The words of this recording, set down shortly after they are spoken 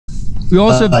We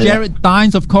also have Jared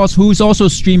Dines, of course, who's also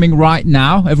streaming right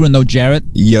now. Everyone know Jared.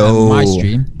 Yo. My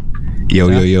stream.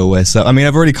 Yo, what's up? I mean,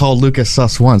 I've already called Lucas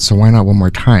sus once, so why not one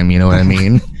more time? You know what I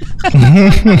mean?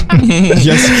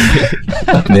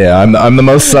 Yeah, I'm the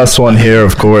most sus one here,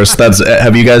 of course.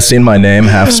 Have you guys seen my name,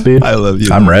 Half Speed? I love you.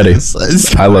 I'm ready.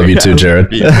 I love you too, Jared.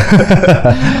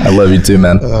 I love you too,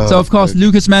 man. So, of course,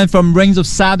 Lucas Man from Rings of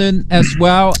Saturn as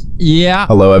well. Yeah.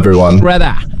 Hello, everyone.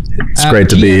 Brother. It's great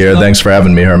to be here. Thanks for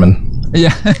having me, Herman.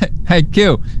 Yeah. Thank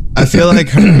you. I feel like,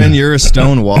 Herman, you're a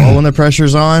stone wall when the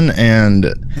pressure's on, and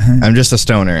I'm just a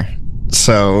stoner.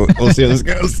 So we'll see how this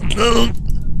goes. So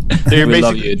you're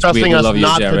basically trusting us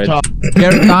not to talk.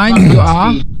 Jared Dines, you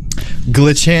are?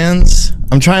 Glitch hands.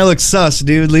 I'm trying to look sus,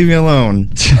 dude. Leave me alone.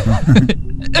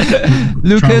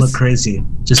 Lucas. Trying to look crazy.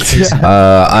 Just crazy.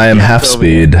 I am Half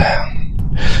Speed.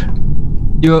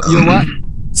 You're what?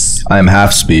 I am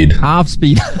Half Speed. Half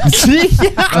Speed.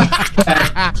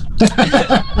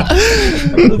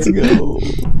 Let's go.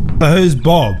 Who's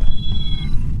Bob?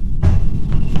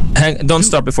 Don't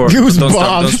start before. Who's Don't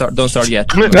Bob? start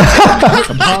yet. Sus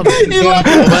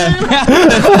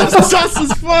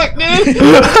as fuck, dude.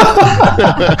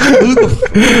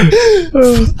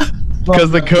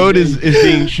 Because the code is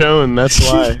being shown, that's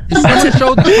why. Someone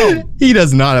showed the code. He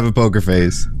does not have a poker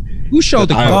face. Who showed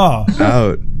the code?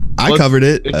 Out. I covered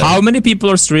it. How many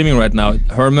people are streaming right now?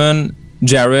 Herman,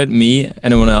 Jared, me,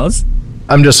 anyone else?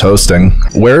 I'm just hosting.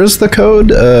 Where is the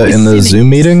code in the Zoom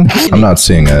meeting? I'm not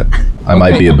seeing it. I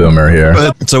might be a boomer here.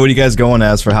 So what are you guys going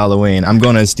as for Halloween? I'm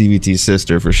going as Stevie T's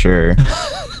sister for sure.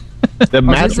 The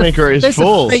matchmaker is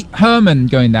full. There's a fake Herman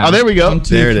going down. Oh, there we go.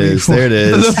 There it is. There it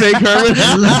There's a is. fake Herman.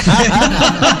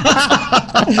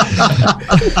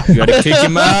 You gotta kick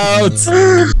him out.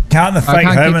 Can't the fake can't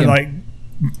kick Herman him. like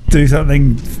do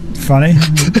something funny?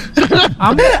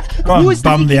 Go on,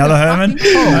 bum the other Herman.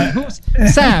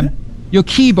 Sam, your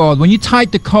keyboard, when you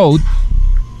type the code,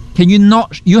 can you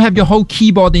not, you have your whole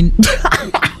keyboard in... Because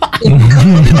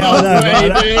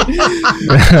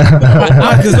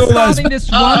all those Starting this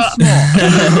one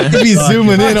small. You'd be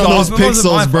zooming in on those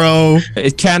pixels, bro.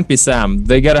 It can't be Sam.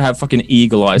 They gotta have fucking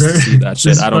eagle eyes to see that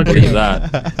shit. I don't believe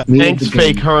that. Thanks,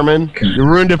 fake Herman. You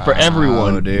ruined it for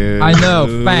everyone. Oh, dude. I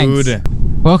know, thanks.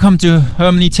 Welcome to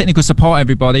Hermany Technical Support,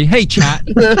 everybody. Hey, chat.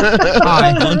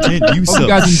 Hi. Hope you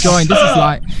guys enjoying. This is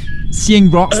like seeing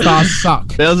rock stars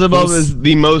suck. Beelzebub is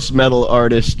the most metal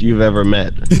artist you've ever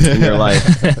met in your life.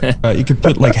 You could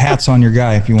put like hats on your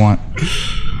guy if you want.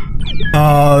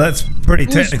 Oh, that's pretty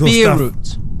Who's technical stuff.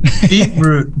 Beetroot?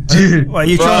 Beetroot, dude. Well,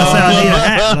 you trying to say I need a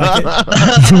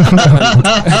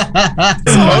hat?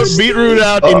 Vote Beetroot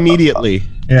out immediately.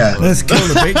 Yeah. Let's kill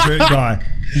the beetroot guy.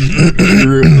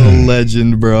 The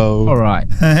legend, bro. All right.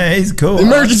 He's cool.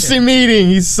 Emergency meeting.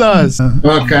 He's sus.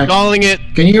 Okay. Calling it.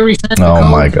 Can you resend the Oh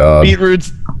code? my god.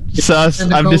 Beetroot's sus.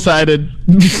 I've decided.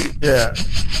 Yeah.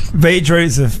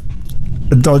 Beetroot's a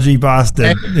dodgy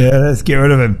bastard. Yeah, let's get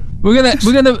rid of him. We're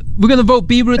gonna vote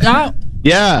Beetroot out.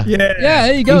 Yeah. Yeah. Yeah,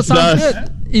 there you go. He's Sounds sus. good.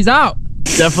 He's out.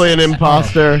 Definitely an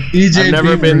imposter. DJ I've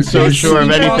never been so Beetroot. sure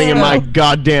of anything in my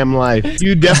goddamn life.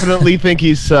 You definitely think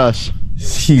he's sus.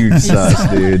 Huge sus,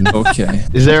 dude. Okay.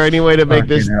 Is there any way to make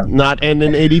this not end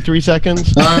in 83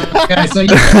 seconds? Okay, so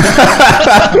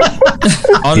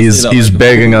Honestly, He's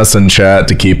begging us in chat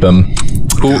to keep him,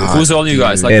 who's all you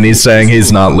guys? Like, and he's saying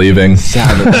he's not leaving.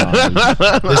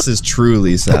 Sabotage. This is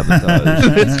truly sabotage.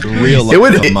 It's real.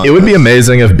 It would be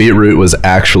amazing if Beetroot was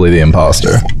actually the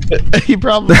imposter. He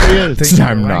probably is.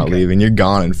 I'm not leaving. You're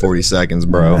gone in 40 seconds,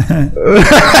 bro.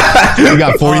 You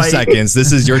got 40 seconds.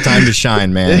 This is your time to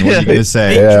shine, man. What are you gonna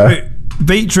say? Yeah.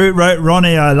 Beetroot wrote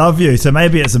Ronnie, I love you, so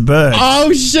maybe it's a bird.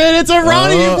 Oh shit! It's a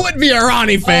Ronnie. You would be a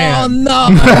Ronnie fan. Oh no.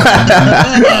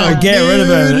 Get rid of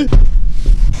it.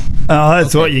 Oh,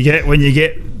 that's what you get when you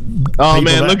get. Oh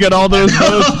man, look at all those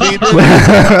votes, Beetroot.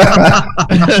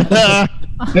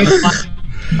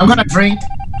 I'm gonna drink.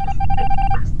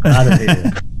 Out of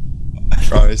here.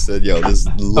 Ronnie said, "Yo, this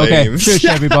is lame." Okay, shush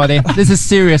everybody. This is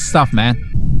serious stuff, man.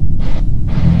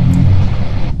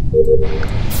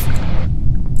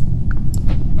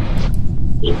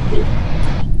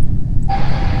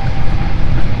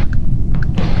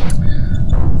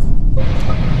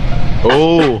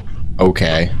 Oh.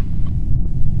 Okay.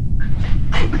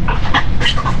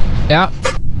 Yeah.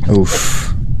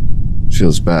 Oof.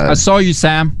 Feels bad. I saw you,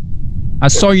 Sam. I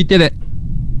saw you did it.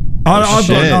 I've got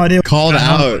no idea. Called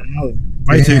out.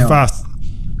 Way too fast.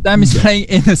 Sam is playing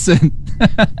innocent.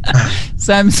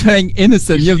 Sam's playing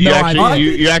innocent. You have no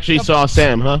idea. You actually saw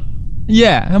Sam, huh?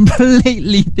 Yeah,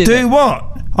 completely did Do it. what?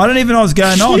 I don't even know what's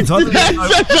going on. So I don't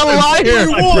That's such a liar!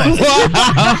 Wow.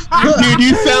 Dude,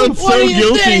 you sound so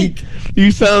guilty.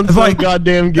 You sound so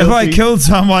goddamn guilty. If I killed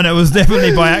someone, it was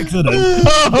definitely by accident.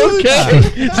 Oh, okay.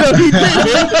 So he did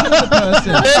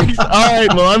it. All right,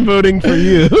 well, I'm voting for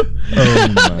you. Oh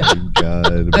my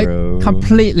god, bro.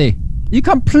 You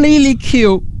completely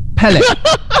killed Pellet.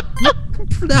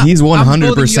 He's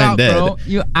 100% dead. Bro.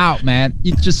 You're out, man.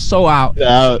 You're just so out.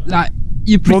 Out. Like,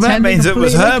 you pretend. Well, that means it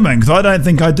was Herman, because I don't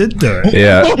think I did do it.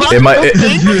 Yeah,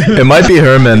 it might be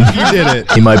Herman. He did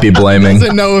it. He might be blaming.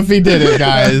 Doesn't know if he did it,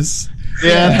 guys.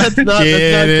 Yeah, that's not.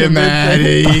 Get him out of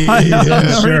here. I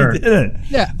really didn't.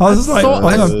 Yeah, I was like,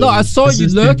 I saw you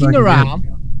lurking around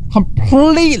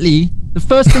completely. The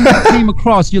first thing that came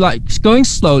across, you're like going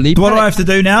slowly. What do I have to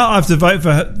do now? I have to vote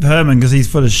for Herman because he's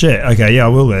full of shit. Okay, yeah, I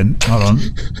will then. Hold on.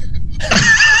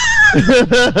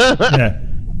 Yeah.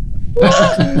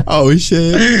 Oh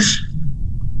shit.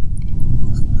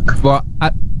 Well,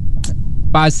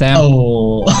 bye, Sam.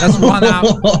 Oh. That's one out.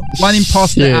 One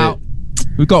imposter out.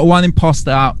 We've got one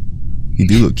imposter out. You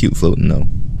do look cute floating though.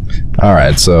 All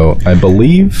right, so I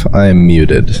believe I'm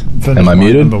muted. Am I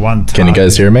muted? Can you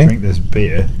guys hear me? Drink this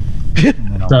beer.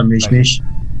 What's up, Mish?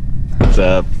 What's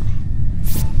up?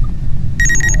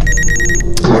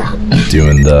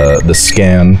 Doing the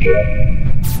scan.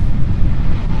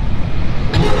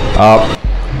 Up.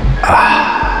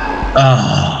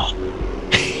 Ah.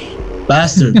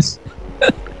 Bastards.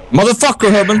 Motherfucker,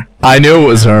 Herman. I knew it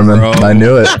was Herman. Bro. I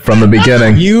knew it from the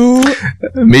beginning.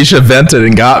 Misha vented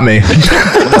and got me.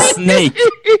 Snake.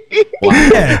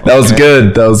 Yeah. That was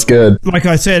good. That was good. Like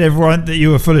I said, everyone, that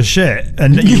you were full of shit,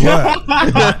 and you were.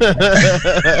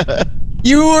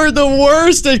 You were the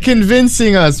worst at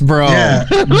convincing us, bro. Yeah,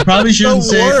 you probably shouldn't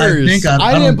say. I think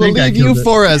I didn't don't think I believe you killed it.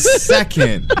 for a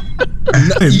second. No,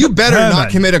 you better Herman.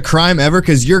 not commit a crime ever,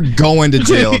 because you're going to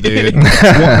jail, dude.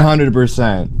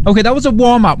 100%. Okay, that was a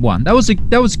warm-up one. That was a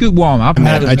good warm-up.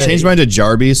 I changed mine to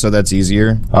Jarby, so that's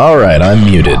easier. All right, I'm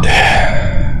muted.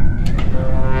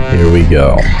 Here we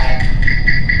go.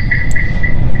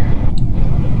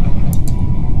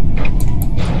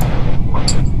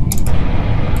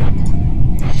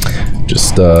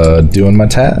 Just doing my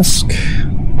task.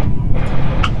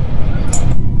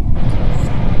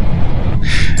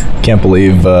 Can't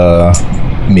believe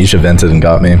Misha vented and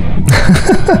got me.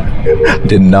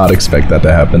 Did not expect that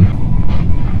to happen.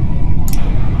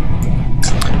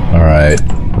 Alright,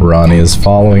 Ronnie is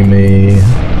following me.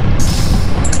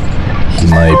 He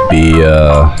might be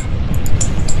the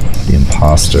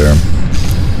imposter.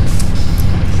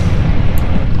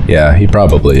 Yeah, he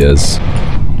probably is.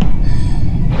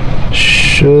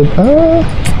 He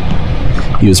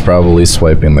was probably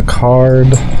swiping the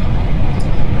card.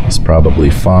 He's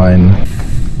probably fine.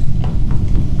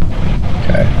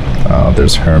 Okay. Oh,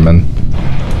 there's Herman.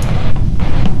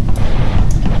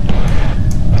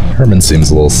 Herman seems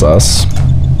a little sus.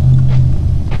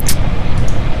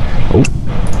 Oh.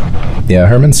 Yeah,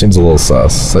 Herman seems a little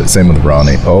sus. Same with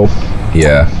Ronnie. Oh,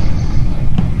 yeah.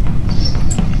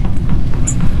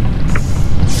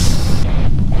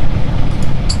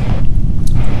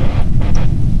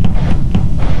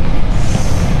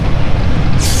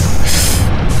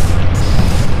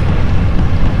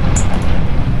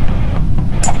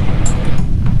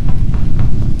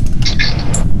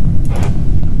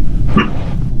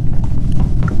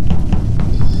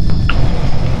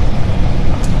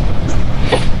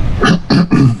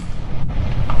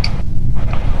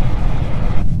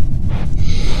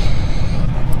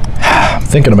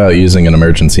 Thinking about using an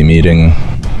emergency meeting.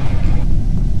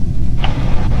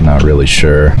 Not really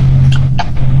sure.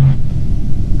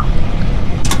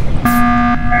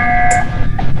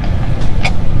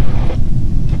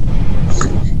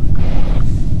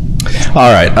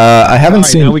 All right. I haven't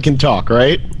seen. Now we can talk,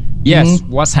 right? Yes.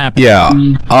 What's happening? Yeah.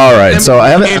 All right. So I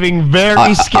haven't. Behaving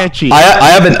very sketchy.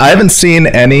 I haven't seen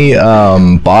any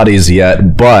bodies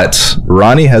yet, but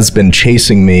Ronnie has been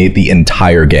chasing me the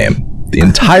entire game.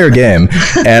 And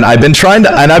I've been trying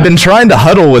to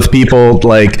huddle with people,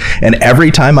 like, and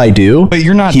every time I do, But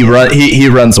you're not. he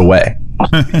runs away.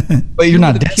 But you're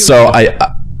not dead. So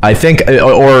I think,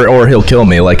 or he'll kill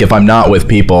me. Like, if I'm not with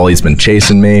people, he's been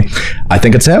chasing me. I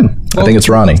think it's him. I think it's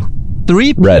Ronnie.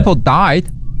 3 Red. people died.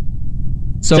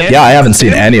 So Yeah, I haven't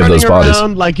seen any of those bodies.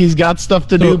 Around like he's got stuff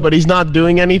to do, but he's not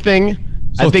doing anything.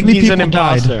 So I think 3 he's an people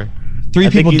died. imposter. 3 I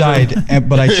think people he's died,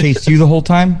 but I chased you the whole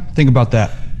time. Think about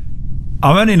that.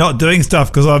 I'm only not doing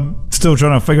stuff because I'm still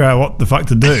trying to figure out what the fuck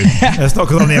to do. It's not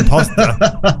because I'm the imposter.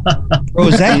 Bro,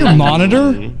 is that your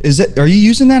monitor? Are you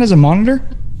using that as a monitor?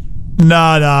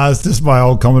 No, it's just my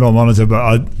old Commodore monitor, but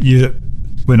I use it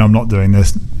when I'm not doing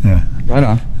this. Yeah. Right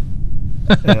on.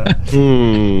 Yeah.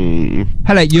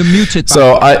 Hello, you're muted.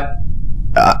 So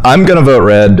I'm gonna vote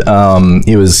red.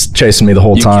 He was chasing me the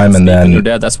whole time, and then you're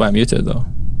dead. That's why I muted though.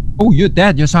 Oh, you're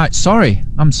dead. You're sorry.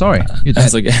 I'm sorry. You're dead.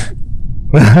 That's okay.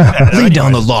 Lay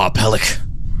down the law, Pellic.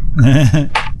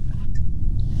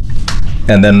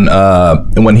 And then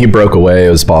when he broke away, it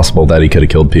was possible that he could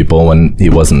have killed people when he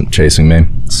wasn't chasing me.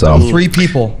 So 3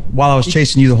 people while I was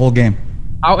chasing you the whole game.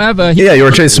 However, yeah, you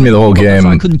were chasing me the whole game. So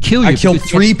I couldn't kill you. I killed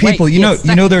 3 people. You know,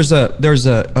 there's a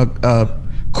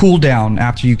cooldown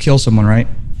after you kill someone, right?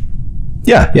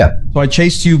 Yeah. So I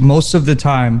chased you most of the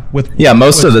time with. Yeah,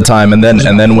 most of the time, and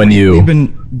then when you. We've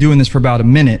been doing this for about a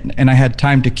minute, and I had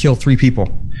time to kill 3 people.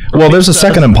 Well, there's a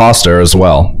second imposter as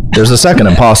well. There's a second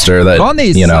imposter that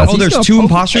you know. Oh, there's 2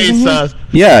 imposters in here?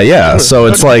 Yeah. So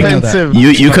it's like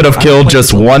you could have killed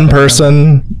just one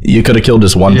person. You could have killed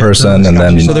just one person, and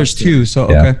then. So there's 2. So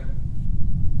okay.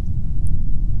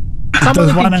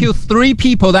 Someone can kill 3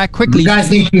 people that quickly. You guys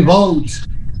need to vote.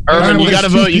 Herman, you gotta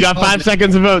vote. You got 5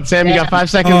 seconds to vote. Sam, you got 5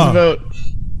 seconds to vote.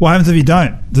 What happens if you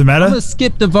don't? Does it matter? I'm gonna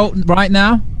skip the vote right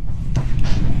now.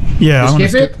 Yeah, I'm gonna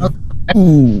skip it.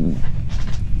 Ooh.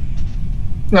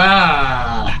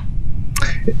 Ah.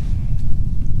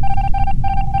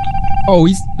 Oh,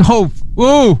 he's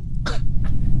ooh.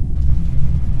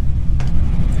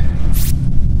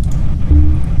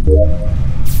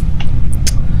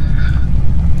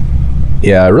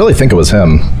 Yeah, I really think it was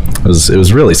him. It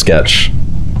was really sketch.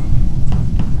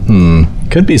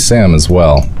 Could be Sam as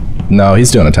well. No,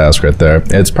 he's doing a task right there.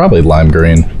 It's probably lime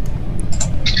green.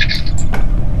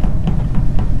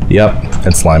 Yep,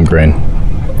 it's lime green.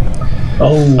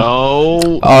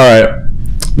 Oh. All right.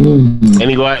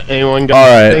 Anyone got All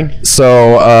right. anything?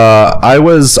 So I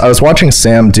was watching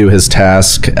Sam do his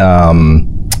task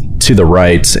to the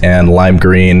right, and lime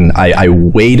green. I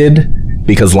waited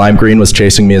because lime green was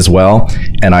chasing me as well,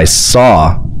 and I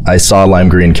saw lime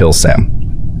green kill Sam.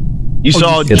 You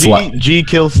saw G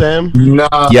kill Sam? No.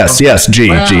 Yes, G.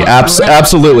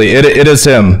 Absolutely. It is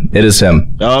him. It is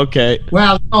him. Okay.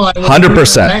 Well, no, I was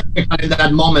 100%. in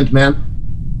that moment, man.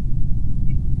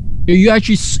 You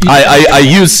actually. I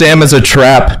used Sam as a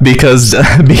trap because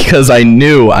I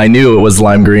knew it was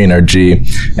lime green or G,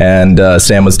 and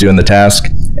Sam was doing the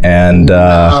task, and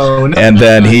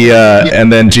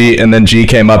then G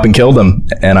came up and killed him,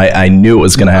 and I knew it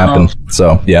was gonna happen.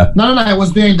 So yeah. No, I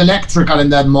was doing the electrical in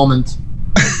that moment.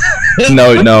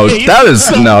 No,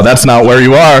 that's not where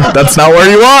you are. That's not where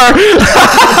you are.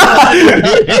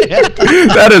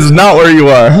 That is not where you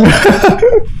are.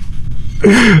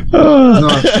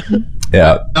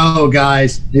 Yeah. Oh,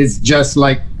 guys, it's just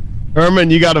like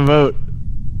Herman, you got to vote.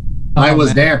 I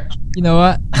was there. You know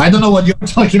what? I don't know what you're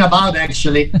talking about,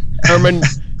 actually. Herman,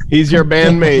 he's your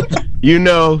bandmate. You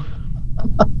know.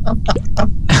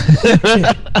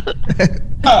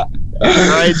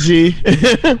 Right, G.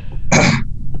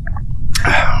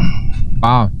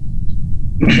 Wow.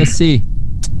 Let's see.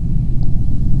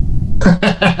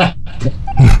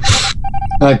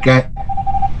 Okay.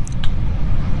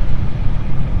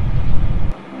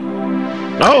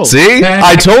 Oh. See?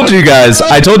 I told you guys.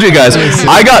 I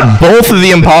got both of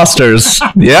the imposters.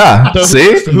 Yeah. So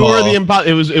see? Who are the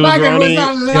imposters? It was Ronnie.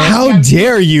 How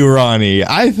dare you, Ronnie?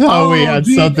 I thought we had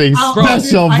something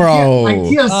special, bro. I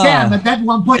killed Sam. At that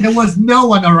one point, there was no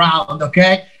one around,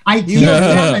 okay? I killed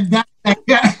Sam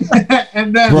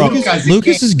and then Bro,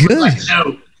 Lucas is good. Like,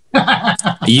 no.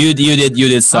 You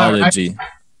did solid, G.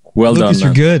 Well Lucas, done,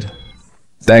 man. you're good.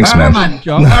 Thanks, man. Herman,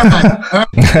 come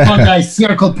on, guys,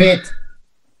 circle pit.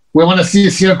 We want to see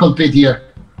a circle pit here.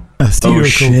 Oh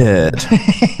shit!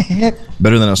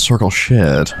 Better than a circle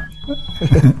shit.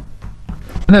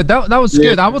 No, that was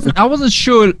good. I wasn't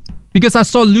sure because I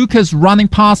saw Lucas running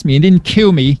past me and didn't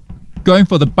kill me, going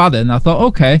for the button. I thought,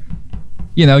 okay,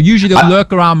 usually they'll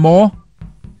lurk around more.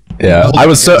 Yeah, I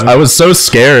was so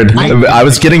scared. I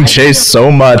was getting chased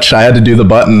so much. I had to do the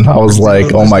button. I was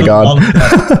like, oh my god.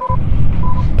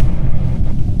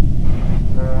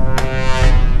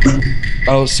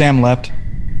 Oh, Sam left.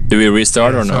 Do we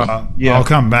restart or no? Yeah, I'll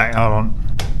come back. Hold on.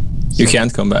 You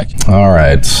can't come back. All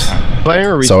right.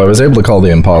 So I was able to call the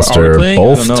imposter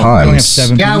both times.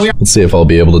 Let's see if I'll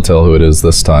be able to tell who it is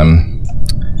this time.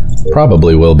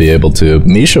 Probably will be able to.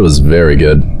 Misha was very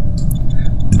good,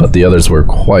 but the others were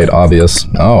quite obvious.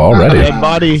 Oh, already. Dead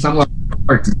body. Oh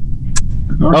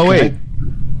wait.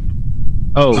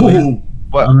 Oh. Wait.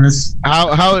 What?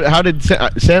 How did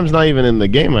Sam's not even in the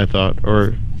game? I thought,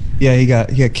 or yeah, he got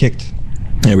kicked.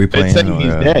 Yeah, we playing. It's saying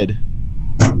he's dead.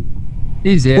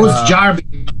 He's dead. Who's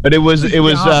Jarby? But it was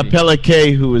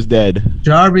Pelic who was dead.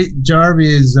 Jarby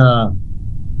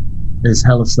is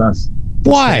hella sus.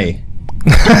 Why?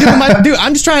 Dude,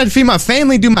 I'm just trying to feed my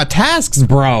family, do my tasks,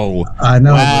 bro. I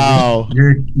know. Wow.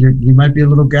 You might be a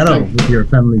little ghetto with your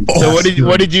family. So what did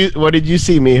you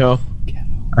see, Mijo?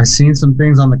 I seen some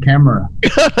things on the camera. He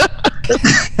saw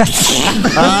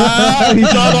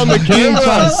it on the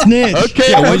camera. Snitch.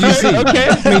 Okay, Yeah, what'd you see?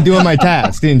 Okay. Me doing my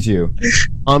task, didn't you?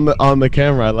 On the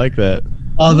camera, I like that.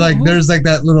 Oh, like there's like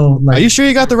that little. Like, Are you sure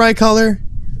you got the right color?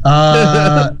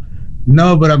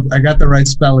 No, but I got the right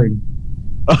spelling.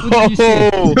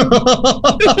 Oh.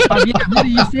 What do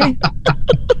you see?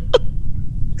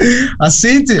 I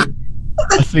seen it.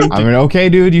 I mean, okay,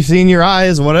 dude, you've seen your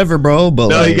eyes, whatever, bro. But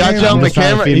No, like, he got you on the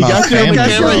camera. He got you on the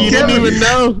camera. You didn't even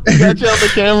know. He got you on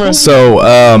the camera. So,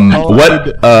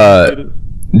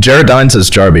 Jared Dines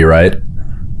is Jarby, right?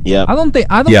 Yeah. I don't.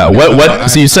 Yeah. What?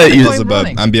 So you said you.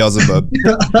 I'm Beelzebub.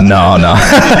 No.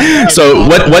 So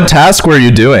what task were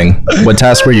you doing? What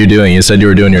task were you doing? You said you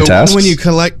were doing your tasks. When you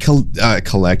collect. Sorry.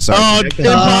 Oh,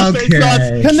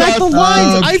 Connect the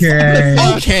lines.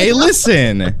 Okay,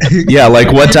 listen. Yeah,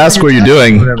 like what task were you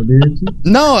doing?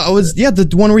 No, I was the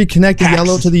one where you connect the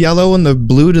yellow to the yellow and the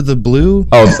blue to the blue.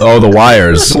 Oh, the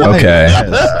wires. Okay.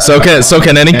 So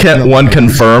can anyone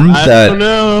confirm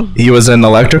that he was in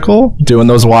electrical doing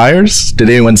those wires? Did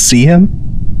anyone see him?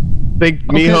 I think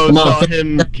Mijo saw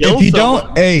him kill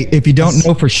someone. If you don't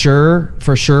know for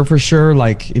sure,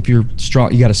 like if you're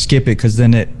strong, you got to skip it because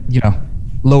then it,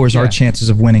 lowers our chances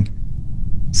of winning.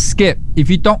 Skip. If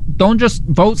you don't just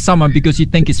vote someone because you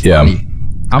think it's funny.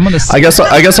 I'm gonna. I guess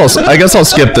I'll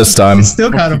skip this time.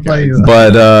 Still kind of play.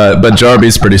 But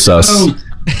Jarby's pretty sus.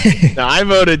 No, I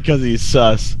voted because he's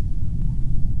sus.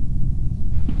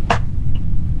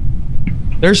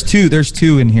 There's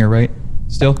two in here, right?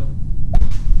 Still.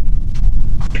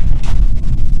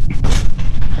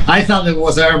 I thought it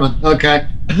was Herman. Okay.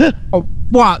 Oh,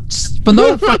 what? For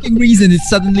no fucking reason, it's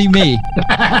suddenly me.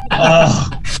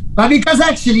 But because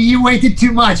actually you waited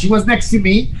too much. He was next to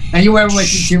me, and you were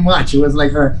waiting too much. It was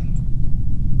like her.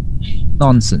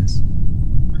 Nonsense.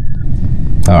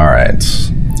 All right.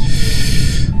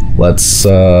 Let's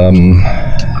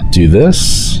do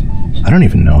this. I don't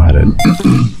even know how to.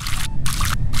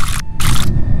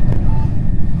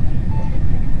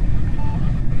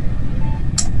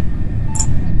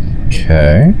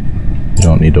 Okay. You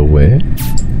don't need to wait.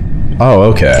 Oh,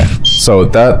 okay. So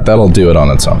that'll do it on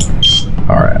its own.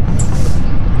 All right.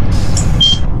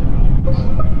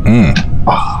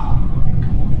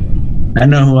 I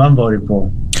know who I'm voting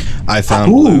for. I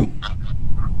found blue.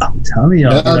 I'm telling you,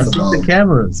 I see the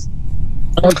cameras.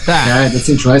 Okay, that's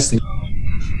interesting.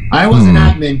 I was an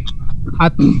admin.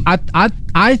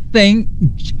 I think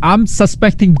I'm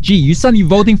suspecting G. You suddenly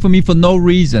voting for me for no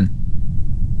reason.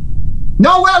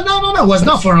 No, well, no. It was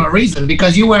not for no reason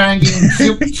because you were hanging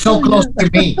so close to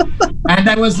me, and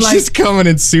I was like, she's coming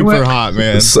in super hot,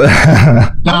 man.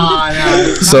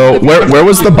 No. So where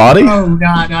was the body? Oh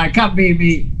no, it can't be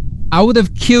me. I would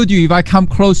have killed you if I come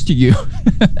close to you.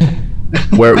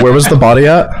 Where was the body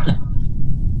at?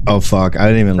 Oh fuck! I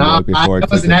didn't even look before I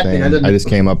clicked the thing. I just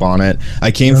came up on it. I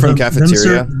came from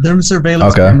cafeteria. Them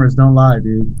surveillance cameras don't lie,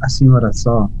 dude. I seen what I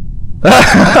saw.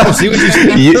 See what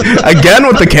you again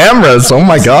with the cameras. Oh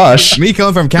my gosh! Me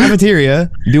coming from cafeteria,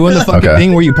 doing the fucking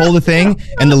thing where you pull the thing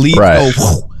and the leads go,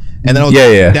 and then I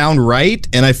was down right,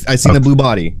 and I seen the blue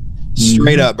body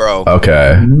straight up, bro.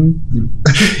 Okay.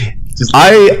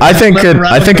 I think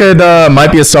it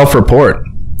might be a self-report.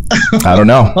 I don't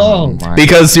know.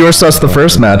 Because you were sus the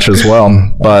first match as well,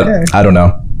 but I don't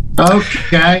know.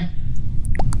 Okay.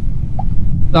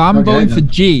 So I'm voting for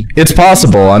G. It's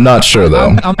possible. I'm not sure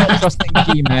though. I'm not trusting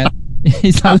G, man.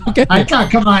 He's like, look at I can't.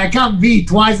 Come on, I can't be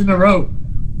twice in a row.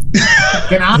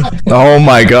 Can I? Oh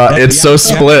my god, it's so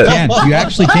split. You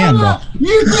actually can, bro.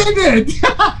 You did it.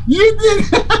 You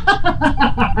did.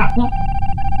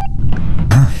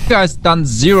 You guys done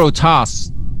 0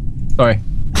 tasks. Sorry.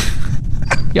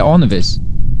 Get on with this.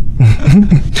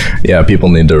 Yeah, people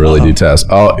need to really do tasks.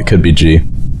 Oh, it could be G.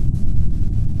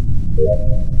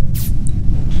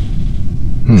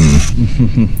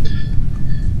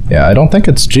 Yeah, I don't think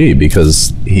it's G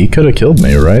because he could have killed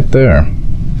me right there.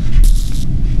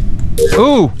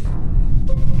 Ooh!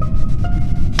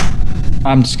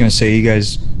 I'm just gonna say you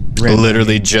guys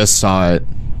literally just saw it.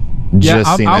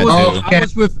 Just seen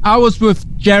it. I was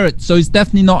with Jared, so it's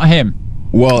definitely not him.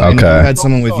 Well, and I had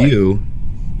someone with you.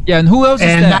 Yeah, and who else is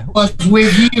there? And I was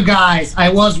with you guys. I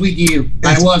was with you.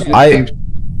 I was with you.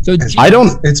 So G, I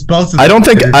don't. It's both. I don't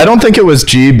think it was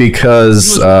G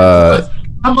because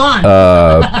come on.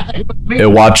 it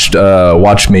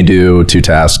watched me do 2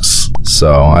 tasks,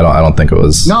 so I don't think it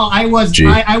was. No, I was. G.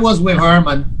 I was with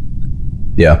Herman.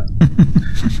 Yeah.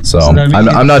 So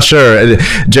I'm not sure.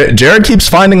 Jared keeps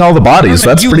finding all the bodies.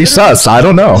 That's pretty sus. I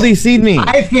don't know. Totally seen me.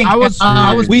 I think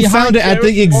we found it at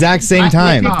the exact same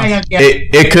time.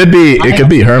 It could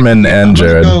be Herman and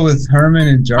Jared. Let's go with Herman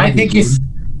and Jarby. I think it's.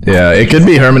 Yeah, it could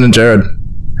be Herman and Jared.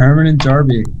 Herman and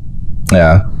Jarby.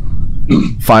 Yeah.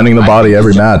 Finding the body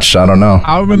every match. I don't know.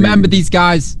 I'll remember these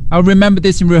guys. I'll remember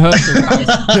this in rehearsal.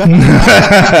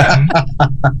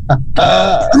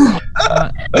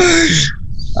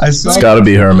 It's got to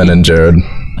be Herman and Jared.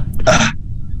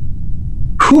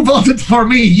 Who voted for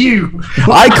me? You.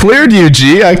 I cleared you,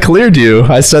 G. I cleared you.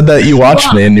 I said that you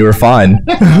watched me and you were fine.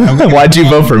 Why'd you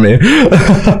vote for me?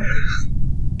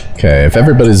 Okay, if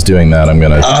everybody's doing that, I'm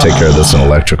gonna take care of this in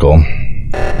electrical.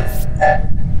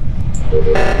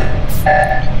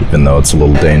 Even though it's a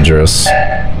little dangerous.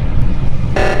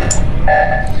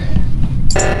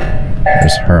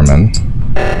 There's Herman.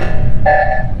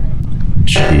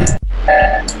 Gee.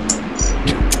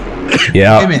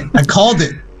 Yeah. Damn it, I called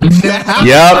it. Yep,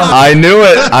 I knew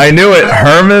it. I knew it.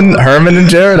 Herman and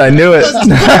Jared, I knew it.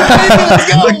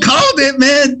 I called it,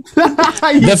 man.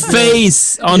 The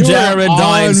face on Jared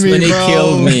Dimes when he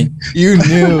killed me. You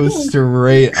knew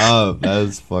straight up.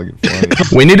 That's fucking funny.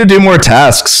 We need to do more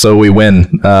tasks so we win.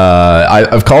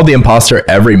 I've called the imposter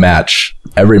every match.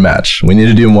 Every match. We need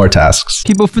to do more tasks.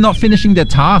 People for not finishing their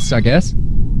tasks, I guess.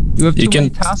 You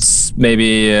can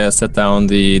maybe set down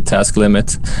the task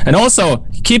limit. And also,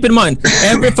 keep in mind,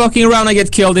 every fucking round I get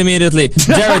killed immediately.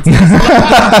 Jared.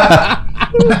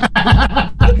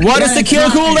 What is the kill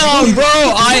cooldown, bro?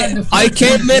 I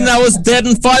came in, I was dead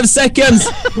in 5 seconds.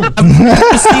 I've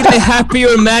never seen a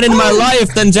happier man in my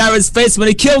life than Jared's face when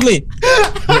he killed me.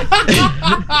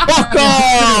 Fuck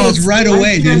off! It was right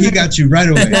away, dude. He got you right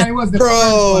away.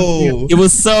 Bro! He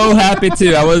was so happy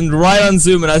too. I was right on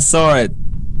Zoom and I saw it.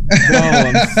 Oh,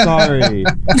 I'm sorry.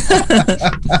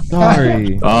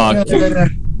 Sorry. Oh,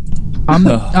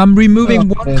 I'm removing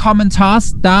one common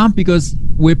task down because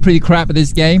we're pretty crap at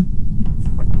this game.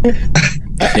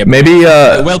 Yeah, maybe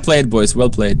well played, boys. Well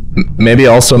played. Maybe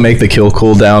also make the kill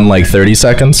cooldown like 30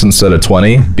 seconds instead of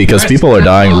 20 because people are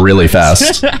dying really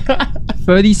fast.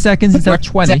 30 seconds instead of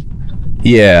 20.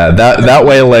 Yeah, that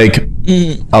way like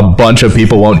a bunch of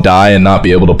people won't die and not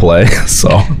be able to play.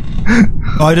 So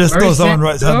I just thought someone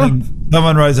wrote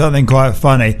something quite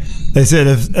funny. They said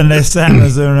unless Sam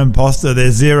is an imposter,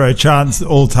 there's 0 chance that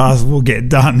all tasks will get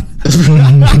done.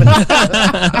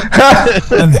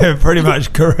 And they're pretty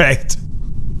much correct.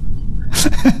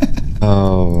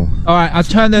 Oh. All right, I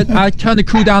turn the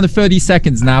cooldown to 30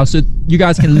 seconds now, so you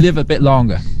guys can live a bit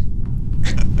longer.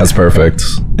 That's perfect.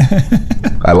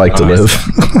 I like to live.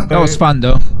 That was fun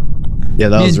though. Yeah,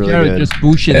 that was really good. Just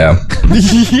bullshit. Yeah.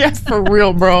 Yeah, for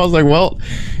real, bro. I was like, well,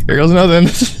 here goes nothing.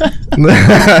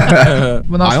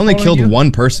 I only killed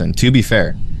one person, to be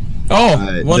fair.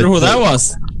 Oh, wonder who that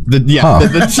was. The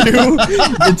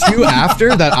two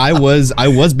after that, I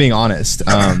was being honest.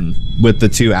 With the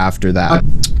two after that,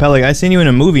 Pele, I seen you in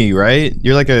a movie, right?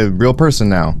 You're like a real person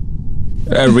now.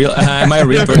 Am I a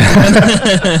real person?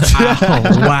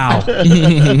 Wow.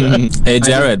 Hey,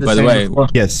 Jared, by the way.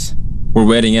 Yes. We're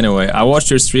waiting anyway. I watched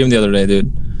your stream the other day,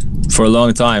 dude. For a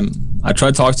long time. I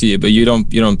tried to talk to you, but you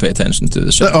don't pay attention to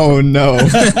the show. Oh no.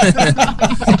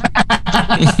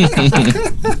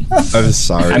 I'm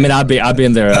sorry. I mean, I've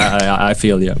been there. I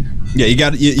feel you. Yeah, you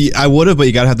got. I would have, but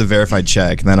you got to have the verified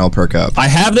check, and then I'll perk up. I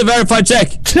have the verified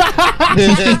check.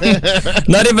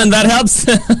 Not even that helps.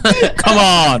 Come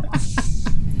on.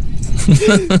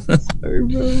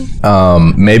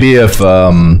 Maybe if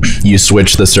you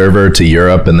switch the server to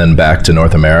Europe and then back to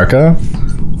North America,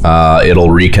 it'll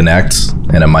reconnect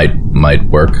and it might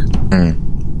work.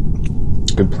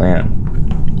 Good plan.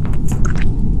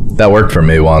 That worked for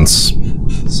me once,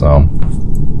 so.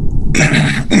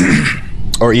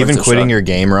 Or even quitting your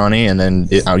game, Ronnie, and then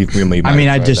I mean,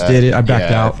 I just did it. I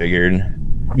backed out. I figured.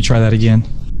 Let me try that again.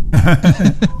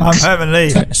 I'm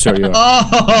heavenly. Sure you are.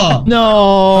 Oh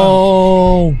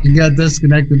no! You got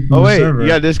disconnected from the server. You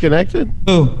got disconnected?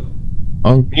 Oh,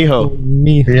 Mijo.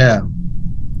 yeah.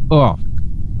 Oh.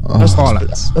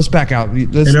 Let's back out.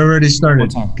 It already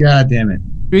started. God damn it.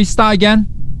 Restart again?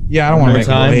 Yeah, I don't want to make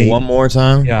it late. One more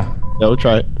time? Yeah. No, we'll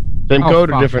try it. Same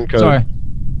code or different code? Sorry.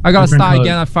 I gotta start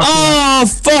again. I fucked up.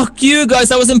 Fuck you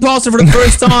guys! I was imposter for the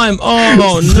first time. Oh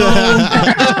no!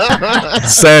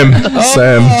 Same.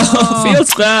 Oh,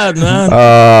 feels bad, man.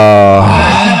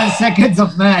 7 seconds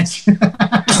of match.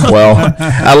 Well,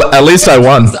 at least I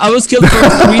won. I was killed for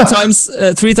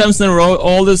 3 times in a row.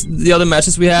 All the other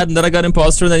matches we had, and then I got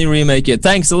imposter, and then you remake it.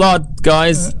 Thanks a lot,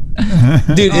 guys.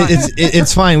 Dude,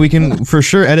 it's fine. We can for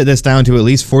sure edit this down to at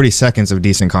least 40 seconds of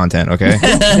decent content, okay?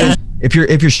 If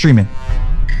you're streaming.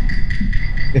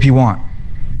 If you want.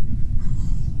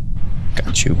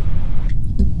 Got you.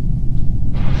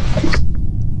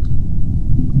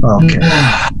 Okay.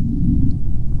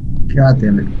 God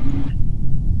damn it.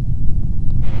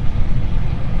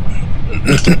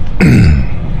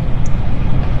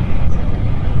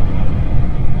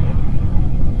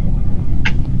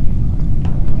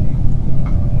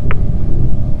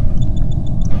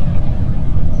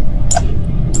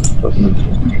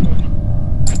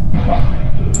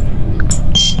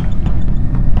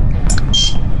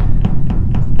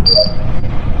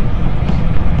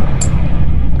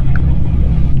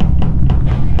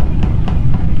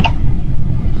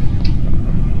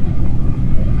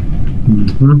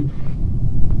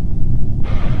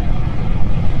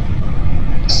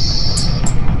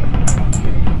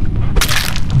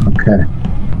 Okay.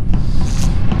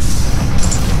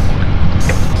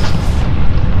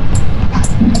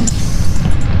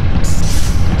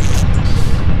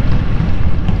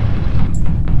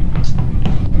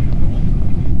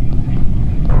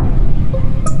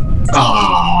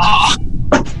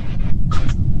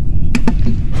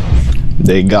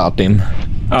 They got him.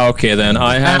 Okay, then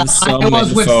I have some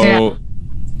info.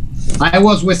 I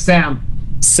was with Sam.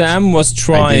 Sam was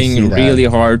trying really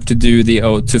hard to do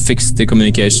to fix the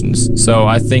communications. So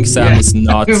I think Sam is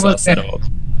not sus at all.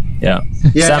 Yeah.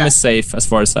 Sam is safe as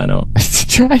far as I know.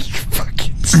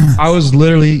 I was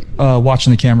literally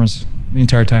watching the cameras the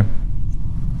entire time.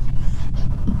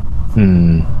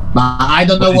 I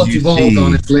don't know what to vote,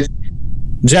 honestly.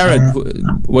 Jared,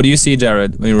 what do you see,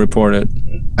 Jared, when you report it?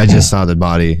 I just saw the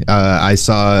body. I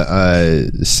saw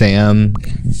Sam,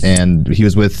 and he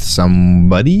was with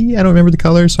somebody. I don't remember the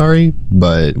color, sorry,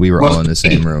 but we were all in the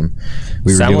same room.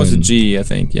 Sam was a G, I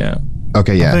think, yeah.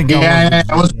 Okay, yeah.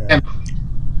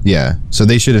 Yeah, so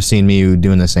they should have seen me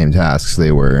doing the same tasks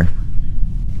they were.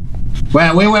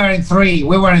 Well, we were in three.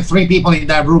 We were in three people in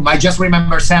that room. I just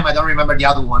remember Sam. I don't remember the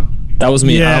other one. That was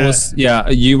me.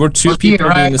 You were two people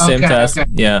doing the same task. Okay.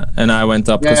 Yeah, and I went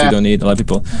up because we don't need a lot of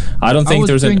people. I don't think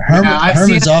there's any.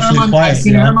 Herman's awfully quiet. I've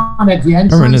seen Herman at the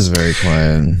entrance. Herman is very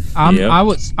quiet. I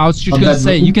was just gonna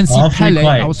say, you can see Pele.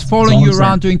 I was following you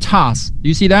around doing tasks. Do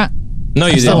you see that? No,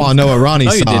 you didn't. I still want to know what Ronnie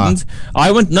saw. You didn't.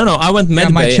 I went. No, I went med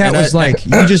bay. My chat was like,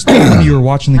 you just told me you were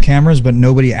watching the cameras, but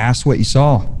nobody asked what you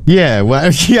saw. Yeah, well,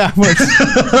 yeah. That's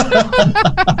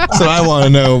what I want to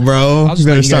know, bro. You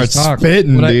better start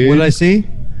spitting, dude. What did I see?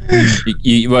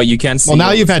 You can't see. Well,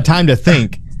 now you've had time to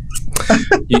think.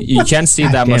 You can't see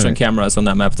that much on cameras on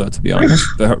that map, though, to be honest.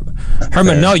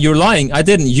 Herman, no, you're lying. I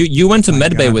didn't. You went to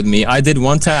medbay with me. I did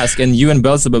one task, and you and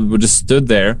Beelzebub were just stood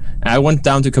there. I went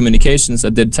down to communications. I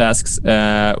did tasks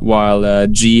while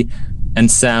G and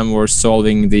Sam were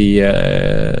solving the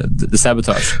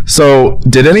sabotage. So,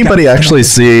 did anybody actually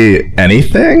see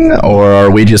anything, or are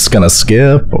we just gonna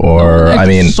skip? Or I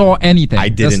mean, saw anything? I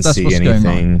didn't see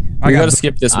anything. I gotta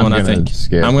skip this one. I think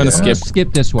I'm gonna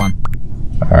skip this one.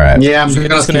 All right. Yeah, I'm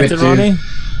gonna skip it, Ronnie.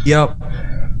 Yep.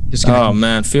 Oh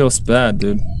man, feels bad,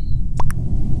 dude.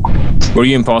 Were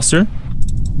you imposter?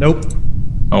 Nope.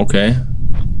 Okay.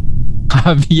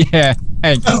 Yeah.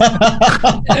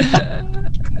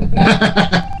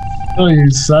 Oh,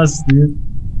 you sus, dude.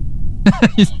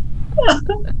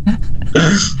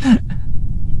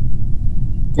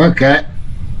 Okay.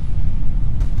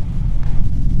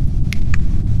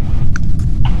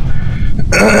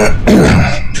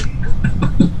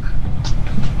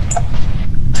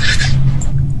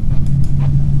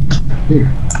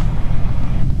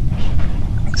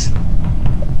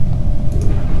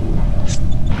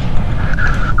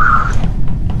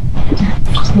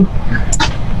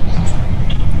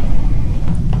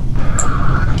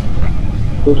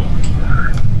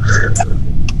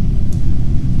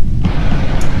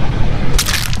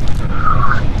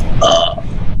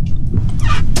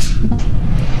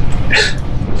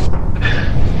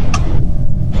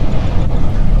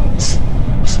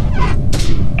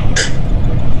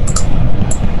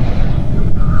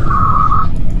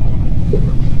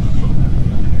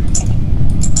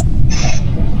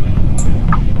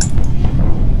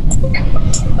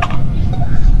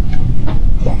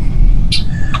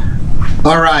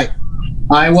 All right.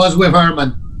 I was with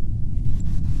Herman.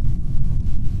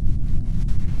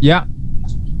 Yeah.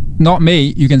 Not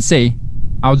me, you can see.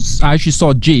 I actually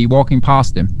saw G walking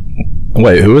past him.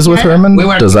 Wait, who was with Herman?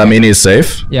 Does that mean he's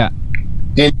safe? Yeah.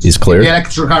 He's clear? The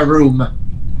electrical room.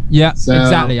 Yeah,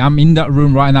 exactly. I'm in that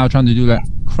room right now trying to do that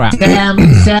crap.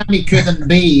 Sammy couldn't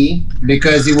be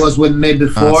because he was with me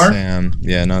before. Not Sam.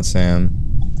 Yeah, not Sam.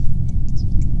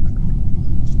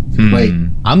 Wait.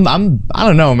 I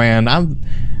don't know, man.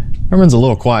 Herman's a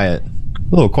little quiet.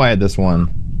 This one.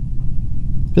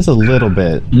 Just a little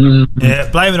bit. Yeah,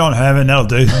 blame it on Herman. That'll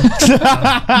do.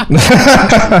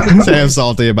 Sam's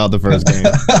salty about the first game.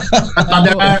 But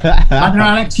there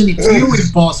are actually 2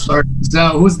 imposters.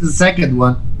 So who's the second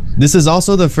one? This is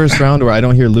also the first round where I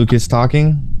don't hear Lucas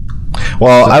talking.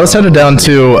 Well, I was headed down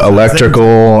to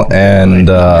electrical and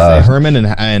Herman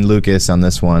and Lucas on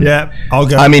this one. Yeah, I'll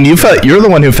go. I mean, you're the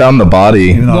one who found the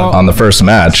body on the first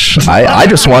match. I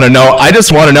just want to know. I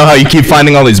just want to know how you keep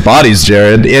finding all these bodies,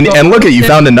 Jared. And look at you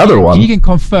found another one. You can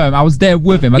confirm. I was there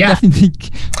with him. I definitely think.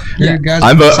 Yeah, guys.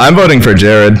 I'm voting for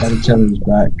Jared.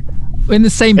 In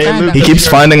the same band. He keeps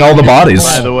finding all the bodies.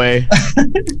 By the way.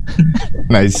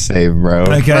 Nice save, bro.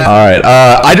 Okay. All right.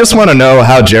 I just want to know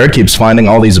how Jared keeps finding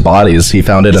all these bodies. He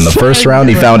found it in the first round.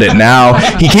 He found it now.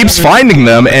 He keeps finding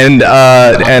them, and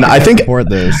I think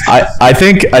I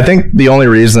think the only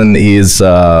reason he's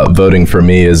voting for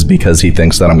me is because he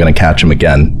thinks that I'm going to catch him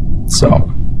again.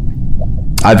 So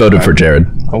I voted for Jared.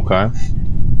 Okay.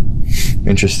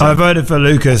 Interesting. I voted for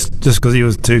Lucas just because he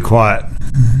was too quiet.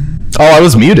 Oh, I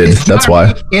was muted. That's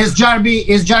why. Is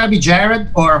Jarby Jared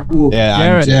or who?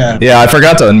 Jared. Yeah, I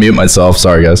forgot to unmute myself.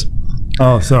 Sorry, guys.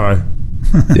 Oh, sorry.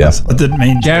 Yeah. I didn't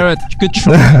mean Jared, good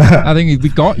try. I think we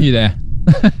got you there.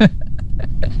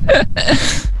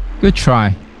 Good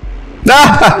try.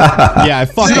 Yeah, I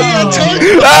fucking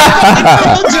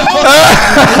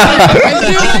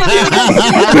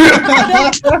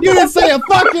you didn't say a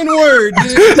fucking word,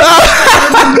 dude.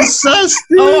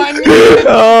 Oh, I knew it.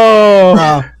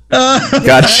 Oh.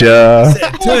 Gotcha.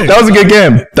 That was a good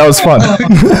game. That was fun.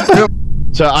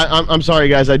 So I'm sorry,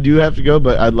 guys. I do have to go,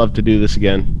 but I'd love to do this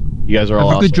again. You guys are all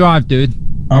Have a awesome. good drive, dude.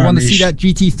 I want to see that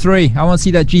GT3. I want to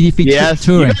see that GT3 Yes,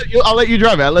 touring. I'll let you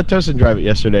drive it. I let Tosin drive it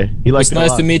yesterday. He liked It's it a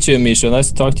nice lot. to meet you, Misha. Nice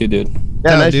to talk to you, dude.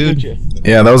 Yeah, nice dude. to meet you.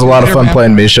 Yeah, that was a lot of fun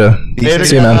playing Misha. Later,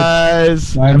 See you, man.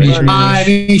 guys. Bye, Misha. Bye,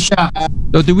 Misha.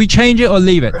 So do we change it or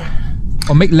leave it?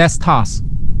 Or make less tasks?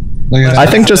 I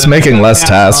think just making less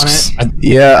tasks.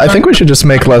 Yeah, I think we should just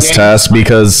make less tasks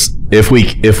because if we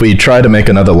try to make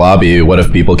another lobby, what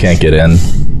if people can't get in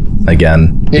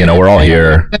again? You know, we're all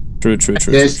here. True.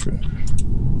 Yes.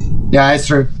 Yeah, it's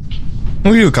true.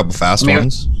 We'll do a couple fast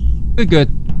ones. We're good.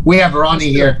 We have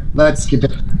Ronnie here. Let's keep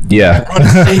it. Yeah.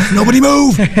 Nobody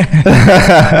move.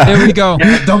 There we go.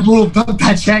 Yeah, don't move. Don't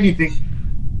touch anything.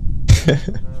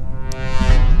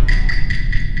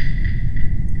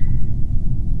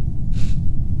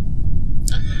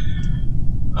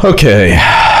 Okay.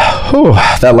 Whew,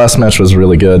 that last match was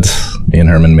really good. Me and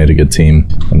Herman made a good team.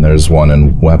 And there's one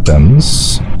in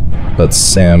weapons. But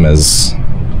Sam is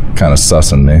kind of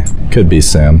sussing me. Could be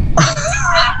Sam.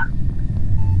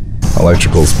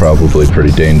 Electrical's probably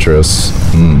pretty dangerous.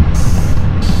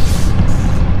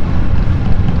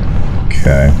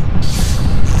 Okay.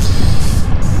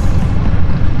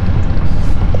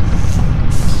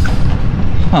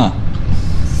 Huh.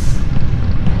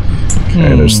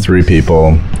 Okay, there's 3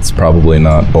 people. It's probably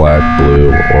not black,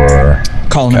 blue, or...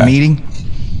 Calling a meeting.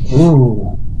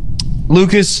 Ooh.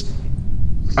 Lucas,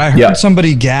 I heard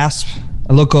somebody gasp.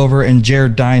 I look over and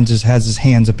Jared Dines has his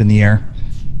hands up in the air.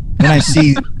 Then I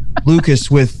see Lucas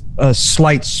with a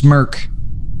slight smirk.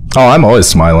 Oh, I'm always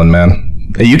smiling,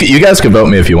 man. You guys can vote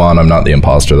me if you want. I'm not the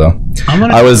imposter though.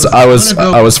 I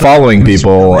was following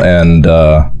people and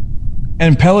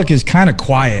Pellic is kind of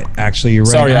quiet. Actually, you're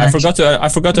right. Sorry, I forgot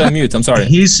to unmute. I'm sorry.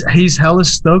 He's hella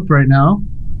stoked right now.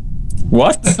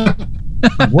 What?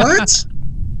 What?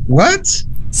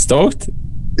 Stoked?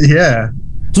 Yeah.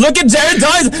 Look at Jared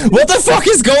Dines! What the fuck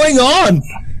is going on?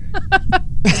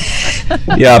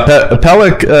 yeah,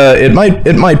 Pellic.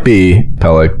 It might be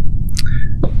Pellic.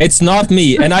 It's not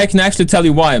me, and I can actually tell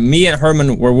you why. Me and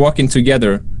Herman were walking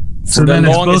together. So then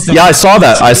it's both. Yeah, I saw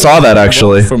that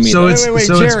actually. For me, So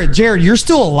wait, Jared, you're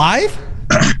still alive?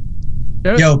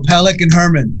 Yo, Pellic and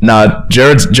Herman. Nah,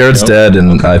 Jared's dead,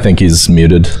 and I think he's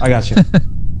muted. I got you.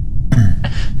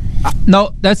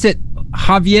 No, that's it.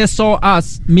 Javier saw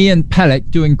us, me and Pellic,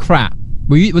 doing crap.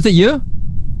 Was it you?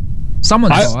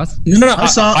 Someone saw us. No.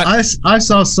 I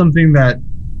saw something that,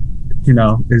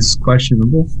 is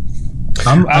questionable.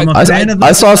 I'm a fan of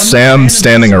I saw Sam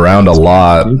standing around a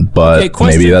lot, but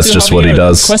maybe that's just what he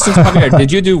does. Question, Javier,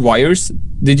 did you do wires?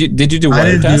 Did you do wire I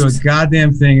didn't do a tasks?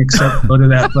 goddamn thing except go to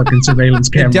that fucking surveillance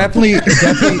camera. Definitely.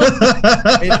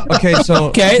 Okay, so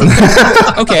Okay.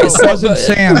 it wasn't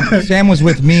Sam. Sam was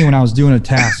with me when I was doing a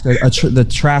task, the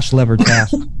trash lever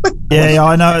task. Yeah,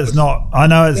 I know it's not.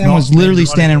 Sam was literally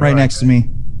standing right next to me.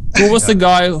 Who was the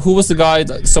guy? Who was the guy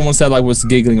that someone said like was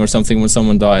giggling or something when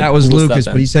someone died? That was Lucas,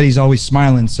 but he said he's always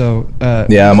smiling. So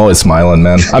yeah, I'm always smiling,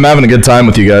 man. I'm having a good time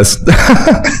with you guys.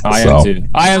 I am too.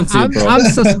 I am too, bro. I'm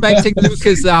suspecting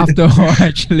Lucas after all.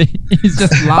 Actually, he's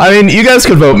just laughing. I mean, you guys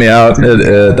could vote me out.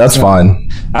 That's fine.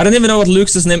 I don't even know what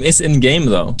Lucas's name is in game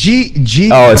though. G.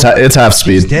 Oh, it's half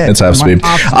speed. It's half speed.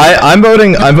 I'm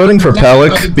voting for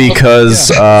Pellic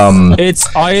because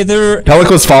it's either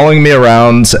Pellic was following me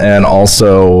around and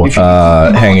also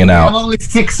hanging out.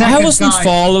 I wasn't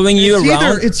following you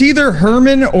around. It's either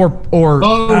Herman or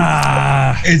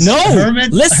it's no.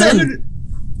 Herman. Listen. Herman.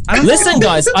 Listen,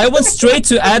 guys, I went straight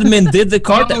to admin, did the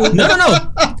card. No.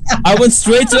 I went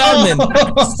straight to admin.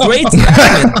 Straight to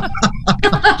admin.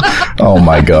 Oh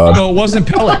my god. No, it wasn't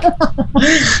Pellic.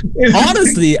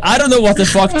 Honestly, I don't know what the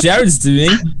fuck Jared's doing.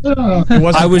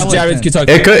 I wish Jared could talk.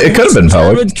 It could have been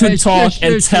Pellic. Jared could talk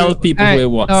and tell people who it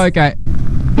was. Oh, okay.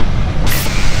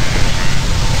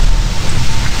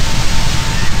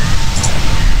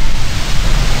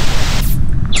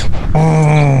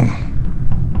 Oh.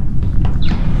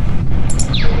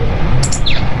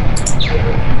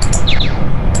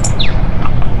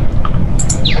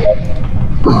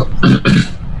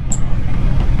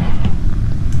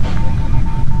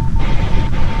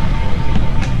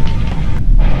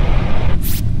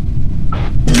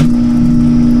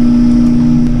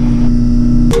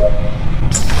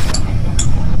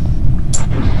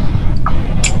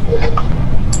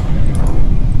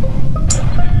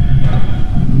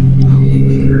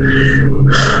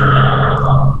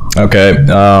 Okay.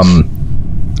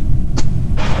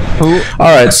 All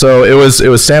right. So it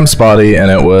was Sam's body,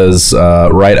 and it was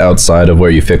right outside of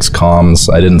where you fix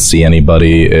comms. I didn't see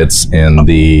anybody. It's in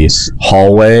the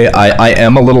hallway. I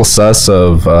am a little sus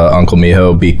of Uncle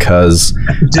Miho because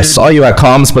I saw you at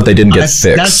comms, but they didn't get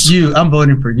fixed. That's you. I'm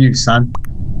voting for you, son.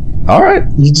 All right.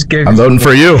 You just gave. I'm voting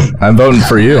for you. I'm voting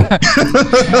for you.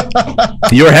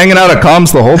 You were hanging out at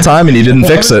comms the whole time, and you didn't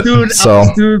fix it. I So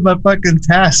was doing my fucking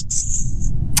tasks.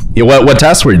 Yeah, what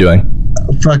tasks were you doing?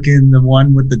 Fucking the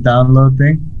one with the download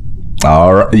thing.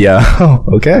 All right. Yeah. Oh,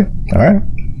 okay. All right.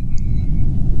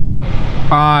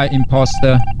 Bye,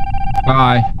 imposter.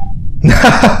 Bye.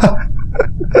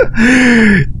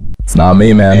 It's not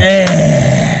me, man.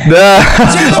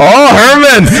 Oh,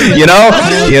 Herman. You know.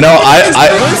 I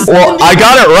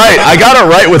got it right. I got it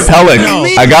right with Pellic.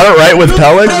 I got it right with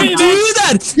Pellic. Don't do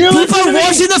that. People are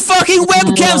watching the fucking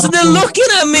webcams and they're looking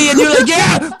at me, and you're like,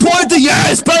 yeah, point to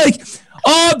yes, Pellic.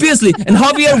 Obviously, and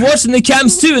Javier watching the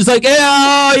cams too. It's like,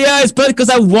 yeah, it's because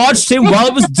I watched him while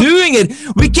I was doing it.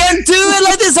 We can't do it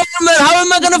like this, Herman. How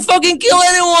am I gonna fucking kill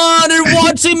anyone? They're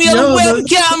watching me on the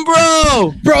webcam,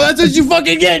 bro. Bro, that's what you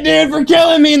fucking get, dude, for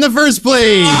killing me in the first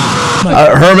place.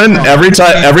 Herman, every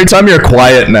time you're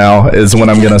quiet now is when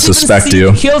I'm gonna suspect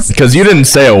you because you didn't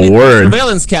say a word.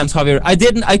 Surveillance cams, Javier. I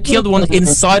didn't. I killed one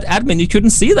inside admin. You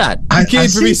couldn't see that. You came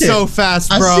for me so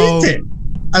fast, bro.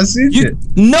 I seen it.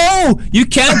 No, you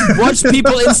can't watch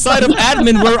people inside of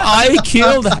admin where I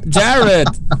killed Jared.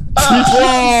 He's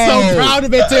so proud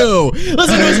of it too.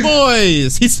 Listen to his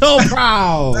voice. He's so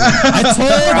proud. I told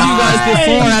you guys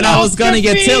before that I was gonna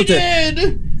get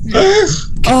tilted.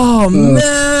 Oh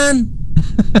man.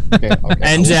 Okay.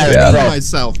 And Jared, bro.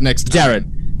 Myself next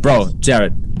time.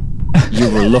 Jared.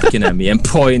 You were looking at me and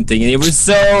pointing, and you were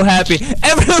so happy.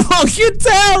 Everyone could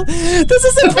tell. This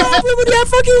is a problem when you have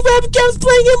fucking webcams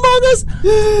playing Among Us.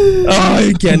 Oh,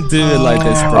 you can't do it like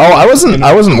this, bro. Oh, I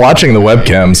wasn't watching the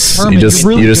webcams. Herman, you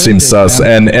just seem sus.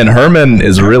 And Herman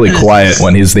is really quiet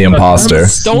when he's the imposter.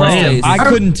 I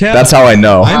couldn't tell. That's how I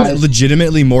know. I'm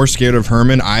legitimately more scared of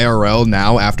Herman IRL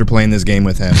now after playing this game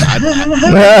with him.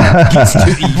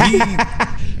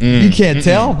 You can't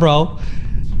tell, bro.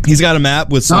 He's got a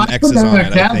map with some X's on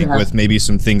it, I think, with maybe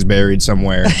some things buried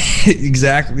somewhere.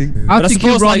 Exactly. I have to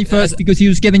kill Ronnie first because he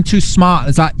was getting too smart.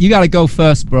 It's like, you gotta go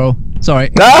first, bro. Sorry.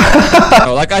 No,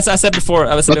 like I said before,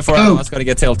 I was gonna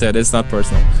get tilted. It's not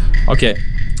personal. Okay.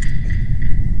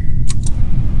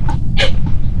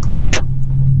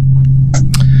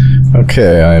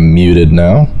 Okay, I'm muted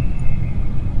now.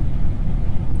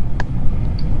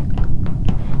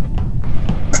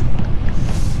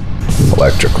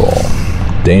 Electrical.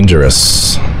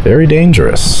 Dangerous. Very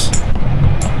dangerous.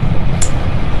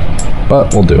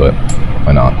 But we'll do it.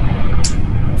 Why not?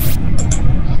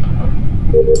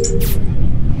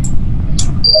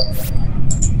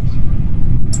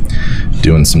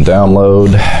 Doing some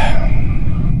download.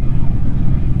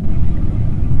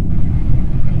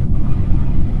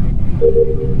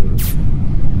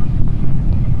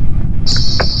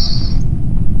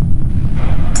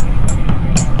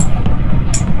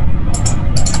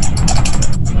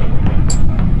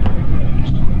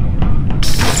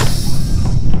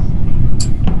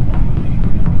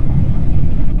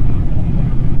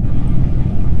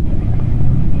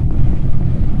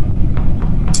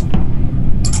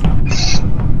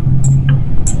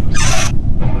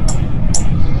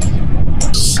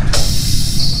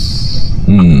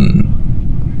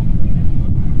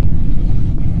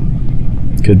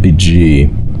 G.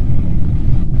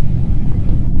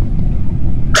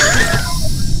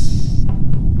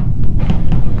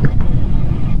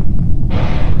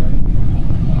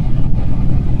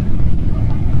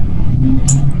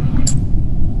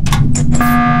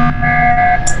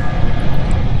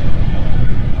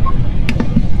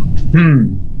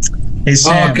 Hey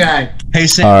Sam. Okay. Hey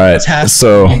Sam. All right.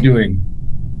 So what are you doing?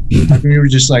 I think we were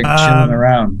just like chilling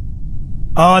around.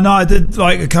 Oh no, I did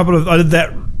like I did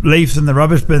that leaves in the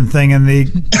rubbish bin thing and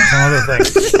some other thing.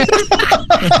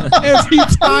 Every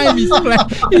time he's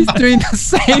doing the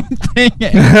same thing.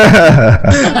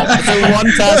 So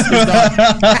one task is done.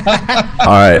 All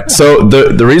right. So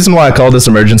the reason why I called this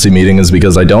emergency meeting is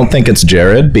because I don't think it's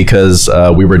Jared, because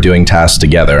we were doing tasks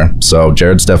together. So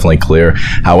Jared's definitely clear.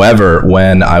 However,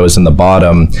 when I was in the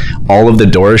bottom, all of the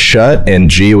doors shut and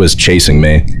G was chasing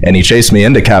me, and he chased me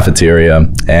into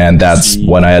cafeteria, and that's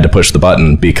when I had to push the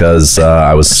button because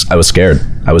I was scared.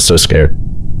 I was so scared.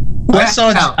 I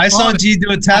saw G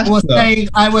do a task.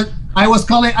 I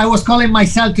was calling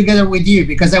myself together with you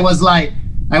because I was like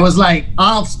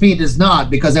off speed is not,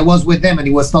 because I was with them and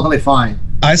he was totally fine.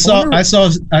 I saw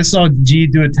G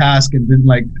do a task and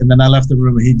then I left the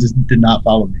room and he just did not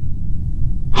follow me.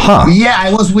 Huh. Yeah,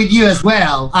 I was with you as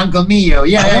well, Uncle Mio.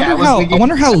 I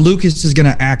wonder how Lucas is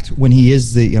gonna act when he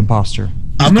is the imposter.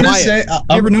 I'm gonna say,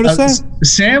 you ever notice that?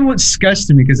 Sam was sketched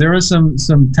to me because there was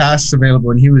some tasks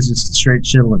available and he was just straight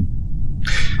chilling.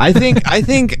 I think I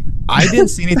didn't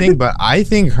see anything, but I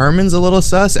think Herman's a little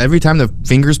sus. Every time the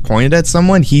finger's pointed at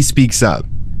someone, he speaks up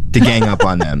to gang up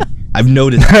on them. I've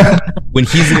noticed that when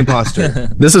he's the imposter.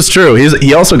 This is true.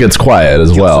 He also gets quiet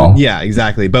as well. Yeah,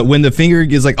 exactly. But when the finger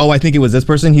is like, oh, I think it was this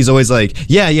person, he's always like,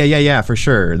 yeah, for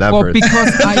sure. That person.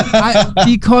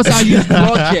 Because I use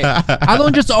logic. I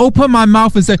don't just open my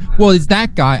mouth and say, well, it's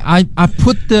that guy. I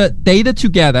put the data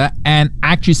together and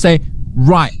actually say,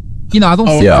 right. You know, I don't.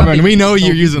 Herman, we know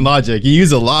you're using logic. You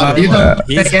use a lot of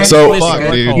logic. So,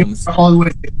 You're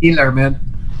always the killer, man.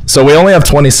 So we only have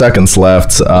 20 seconds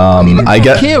left. I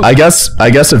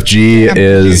guess if G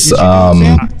is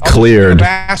cleared. I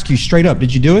ask you straight up.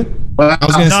 Did you do it? I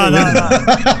was going to say,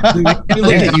 Let me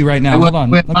look at you right now. Hold on.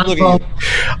 Let me look at you.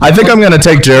 I think I'm going to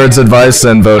take Jared's advice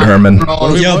and vote Herman. Yo,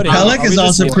 Pellic is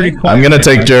also pretty quiet. I'm going to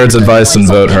take Jared's advice and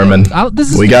vote Herman.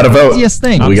 We got to vote.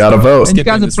 We got to vote. And you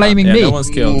guys are blaming me. No one's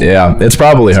killed. Yeah, it's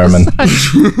probably Herman.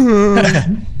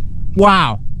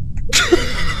 Wow.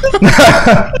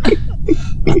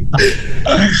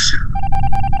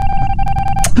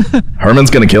 Herman's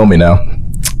gonna kill me now.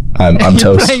 I'm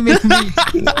toast.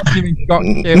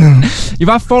 If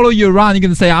I follow you around, you're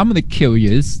gonna say I'm gonna kill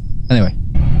you. Anyway.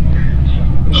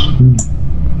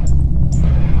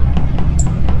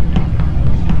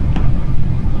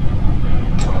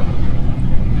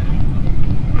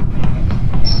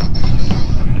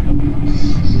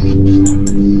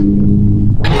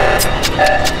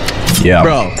 Yeah.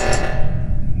 bro.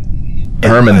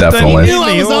 Herman definitely. He knew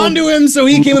I was onto him, so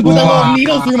he came and put that little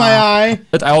needle through my eye.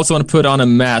 But I also want to put on a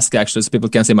mask, actually, so people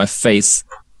can see my face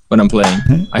when I'm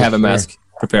playing. I have a mask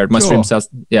prepared. My stream says,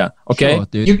 yeah. Okay.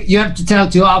 Sure, you have to tell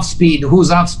to off speed.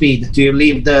 Who's off speed to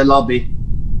leave the lobby?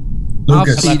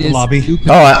 Lucas left the lobby.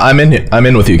 Oh, I'm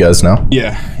in with you guys now.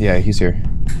 Yeah, he's here.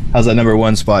 How's that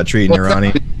 #1 spot treating you,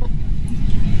 Ronnie?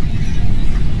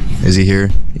 Is he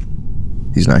here?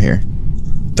 He's not here.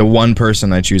 The one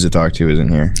person I choose to talk to isn't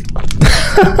here.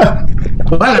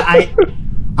 Well,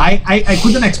 I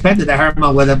couldn't expect that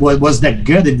Herman was that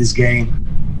good in this game.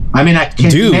 I mean, I can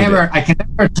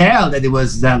never tell that it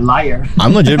was that liar.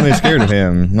 I'm legitimately scared of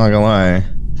him. I'm not gonna lie.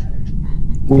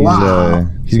 Wow.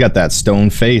 He's got that stone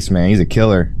face, man. He's a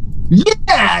killer.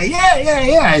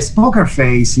 Yeah. His poker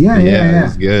face. Yeah.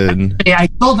 He's good. I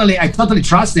totally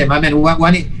trust him. I mean,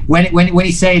 when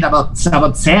he said about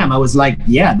Sam, I was like,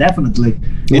 yeah, definitely.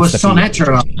 It was so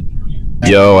natural.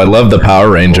 Yo, I love the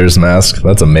Power Rangers mask.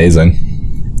 That's amazing.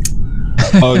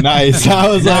 Oh, nice. I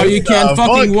was now you can't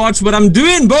fucking watch what I'm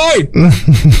doing, boy.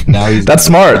 That's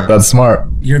smart. That's smart.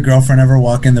 Your girlfriend ever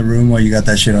walk in the room while you got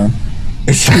that shit on?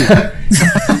 Yes,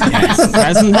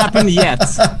 hasn't happened yet.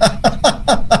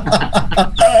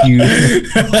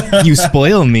 You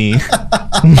spoil me.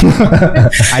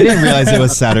 I didn't realize it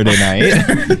was Saturday night.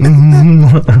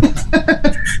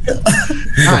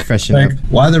 Freshen up.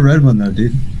 Why the red one though,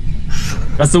 dude?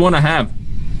 That's the one I have.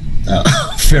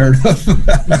 Fair enough.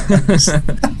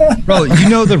 Bro, you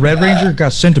know the Red Ranger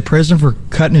got sent to prison for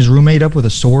cutting his roommate up with a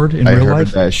sword in real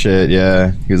life? That shit,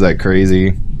 yeah. He was like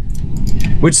crazy.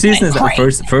 Which season is that?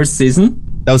 First season?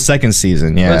 That was second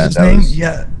season, yeah. What's his name?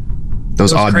 Yeah. That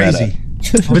was odd crazy.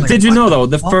 But did you know though,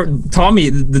 the Tommy,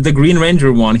 the Green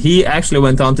Ranger one, he actually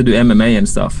went on to do MMA and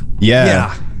stuff.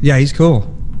 Yeah. Yeah, he's cool.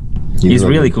 He's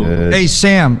really cool. Hey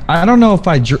Sam, I don't know if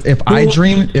I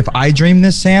dream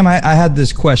this, Sam. I had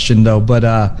this question though, but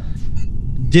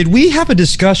did we have a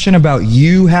discussion about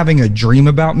you having a dream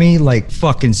about me like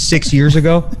fucking 6 years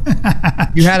ago?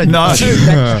 You had a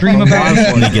dream about me.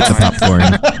 When he gets a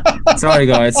popcorn. Sorry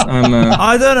guys,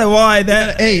 I don't know why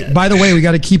that. Hey, by the way, we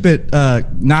got to keep it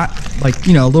not like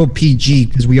a little PG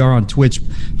because we are on Twitch,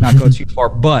 not go too far.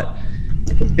 But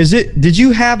did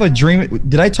you have a dream?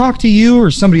 Did I talk to you or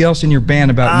somebody else in your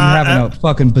band about you having a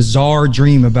fucking bizarre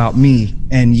dream about me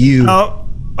and you? Oh,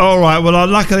 all right. Well,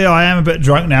 luckily I am a bit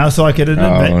drunk now, so I could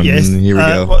admit yes. Here we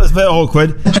go. Well, it's a bit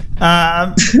awkward.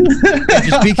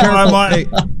 Just be careful. I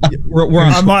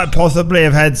might possibly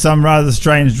have had some rather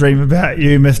strange dream about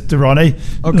you, Mr. Ronnie.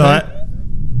 Okay. Like,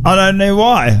 I don't know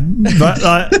why, but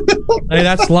like, hey,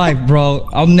 that's life, bro.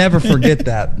 I'll never forget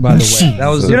that. By the way, that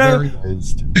was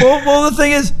well, the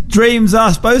thing is, dreams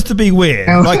are supposed to be weird.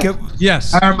 Like,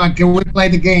 yes. Herman, can we play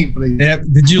the game, please? Yeah,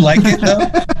 did you like it though?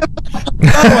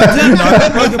 No, I didn't. I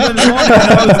woke up in the morning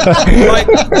and I was like,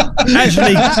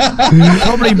 actually,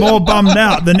 probably more bummed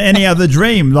out than any other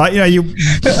dream. Like, you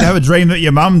have a dream that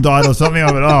your mum died or something.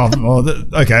 I went,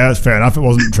 okay, that's fair enough. It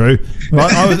wasn't true.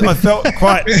 Like, I felt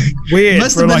quite weird.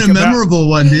 Must have been a memorable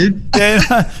one, dude.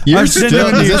 Yeah, is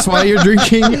this why you're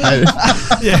drinking?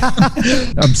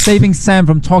 I'm saving Sam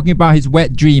from talking about his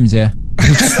wet dreams here.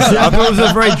 I thought it was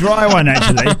a very dry one,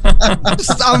 actually.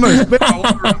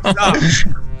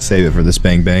 Save it for the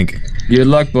spank bank. Good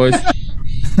luck, boys.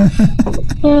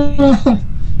 All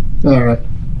right.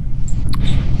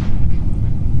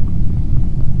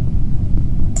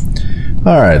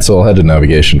 All right, so I'll head to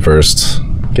navigation first.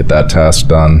 Get that task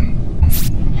done.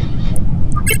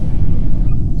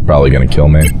 Probably gonna kill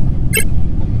me.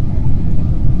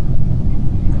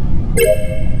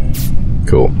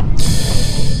 Cool.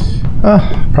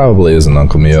 Probably isn't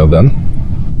Uncle Mio then.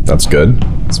 That's good.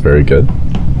 That's very good.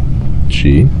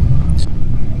 G.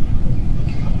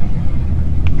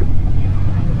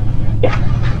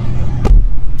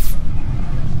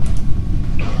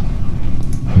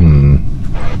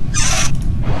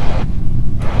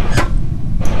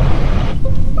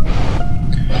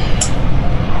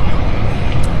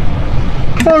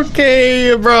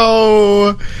 Okay,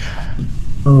 bro.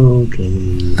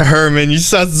 Okay. Herman, you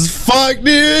sus as fuck,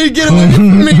 dude. Get away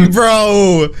from me,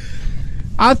 bro.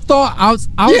 I thought I was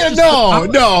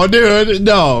no, dude,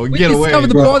 no. We Get away, discovered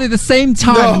the bro. body at the same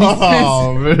time.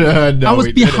 No, I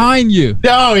was behind you.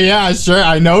 Oh yeah, sure.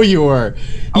 I know you were.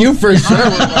 You for sure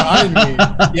were behind me.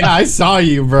 Yeah, I saw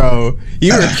you, bro.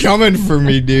 You were coming for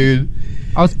me, dude.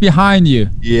 I was behind you.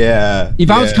 Yeah.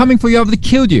 If I was coming for you, I would have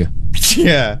killed you.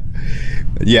 Yeah.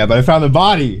 Yeah, but I found the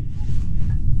body.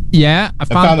 Yeah, I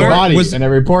found the body and I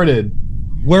reported.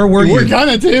 Where were you? You were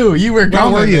gonna too. You were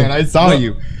coming, man. I saw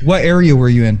you. What area were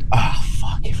you in? Oh,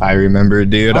 fuck. If I remember,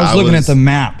 dude. I was looking at the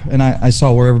map and I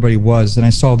saw where everybody was. And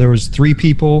I saw there was 3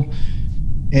 people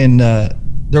and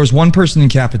there was 1 person in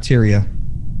cafeteria.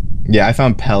 Yeah, I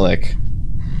found Pellic.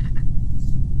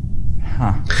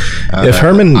 Huh. If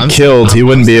Herman killed, he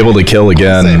wouldn't be able to kill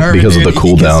again because of the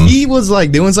cooldown. He was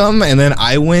like doing something, and then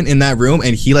I went in that room,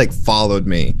 and he like followed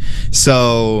me.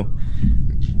 So,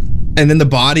 and then the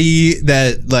body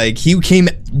that like he came,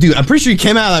 dude. I'm pretty sure he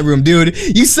came out of that room, dude.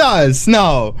 You saw us,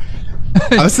 no.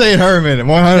 I'm saying Herman,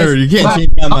 100. You can't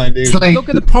change my mind, dude. Look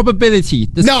at the probability.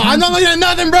 No, I'm not looking at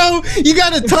nothing, bro. You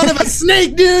got a ton of a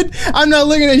snake, dude. I'm not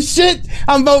looking at shit.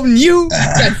 I'm voting you.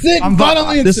 That's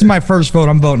it. This is my first vote.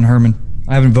 I'm voting Herman.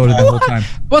 I haven't voted the whole time.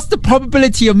 What's the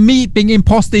probability of me being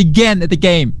imposter again at the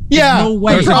game? Yeah, no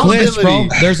way. There's a glitch, bro.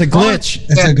 There's a glitch.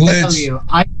 It's a glitch.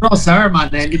 I cross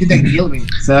Herman and you didn't kill me.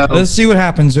 So let's see what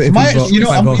happens if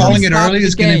I'm calling it early.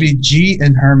 It's going to be G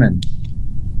and Herman.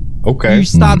 Okay. You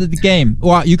started the game.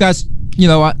 Well, you guys, you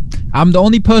know what? I'm the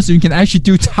only person who can actually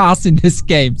do tasks in this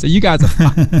game. So you guys are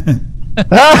fine.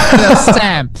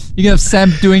 Sam. You can have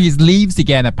Sam doing his leaves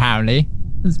again, apparently.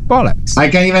 It's bollocks. I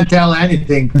can't even tell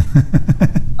anything.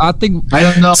 I think I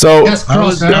don't know. So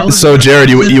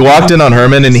Jared, you walked in on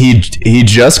Herman and he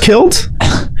just killed?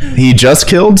 He just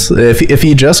killed? If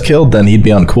he just killed, then he'd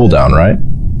be on cooldown, right?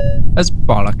 That's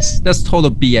bollocks. That's total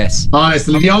BS.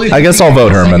 Honestly, the only I guess I'll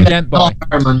vote Herman.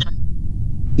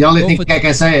 The only thing I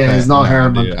can say is not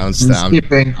Herman. Dude, I'm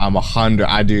skipping. I'm 100.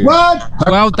 I do. What?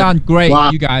 Well done. Great. Wow.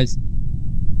 You guys.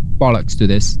 Bollocks to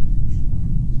this.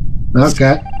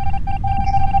 Okay.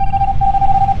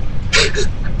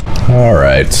 All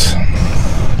right.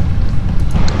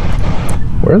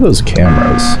 Where are those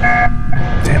cameras?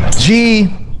 Damn it. G.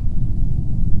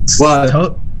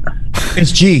 What?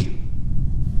 It's G.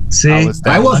 See, I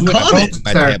was with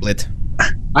my tablet.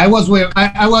 I was with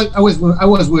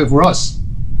Russ.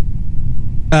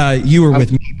 You were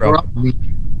with me, bro.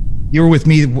 You were with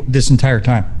me this entire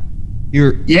time.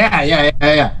 You're.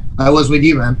 Yeah. I was with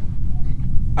you, man.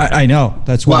 I know.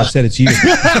 That's why I said it's you.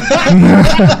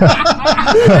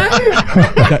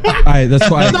 That's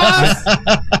why.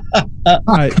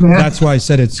 That's why I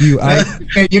said it's you. I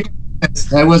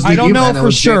don't know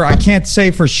for sure. I can't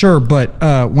say for sure, but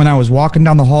when I was walking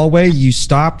down the hallway, you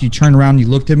stopped, you turned around, you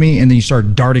looked at me, and then you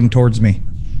started darting towards me.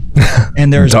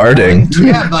 And there's darting.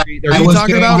 Yeah, but who are you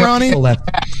talking about, Ronnie?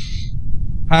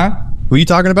 Huh? Who are you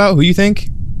talking about? Who you think?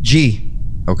 G.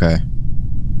 Okay.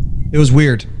 It was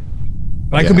weird.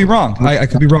 But I could be wrong. I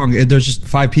could be wrong. There's just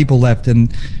 5 people left,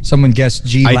 and someone guessed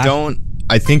G.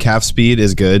 I think half speed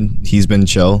is good. He's been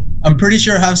chill. I'm pretty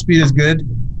sure half speed is good.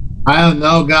 I don't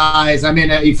know, guys. I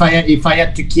mean, if I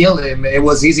had to kill him, it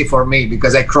was easy for me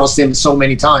because I crossed him so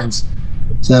many times.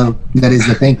 So that is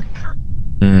the thing.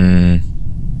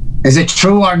 Is it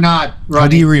true or not, Ronnie? How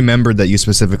do you remember that you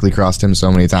specifically crossed him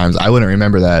so many times? I wouldn't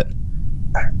remember that.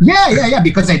 Yeah,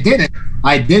 because I did it.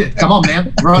 Come on,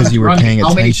 man. Because you were paying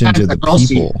attention to the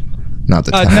people, not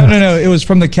the time. No. It was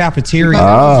from the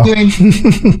cafeteria.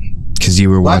 Because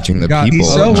you were watching the people.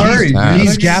 He's so worried.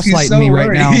 He's gaslighting me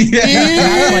right now.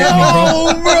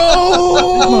 Gaslighting me, bro.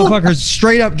 This motherfucker's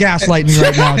straight up gaslighting me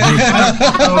right now,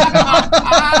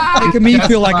 dude. Making me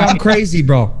feel like I'm crazy,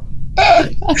 bro.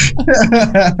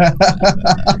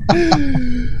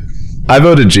 I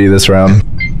voted G this round.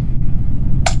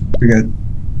 You're good.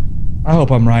 I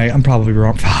hope I'm right. I'm probably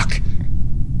wrong. Fuck.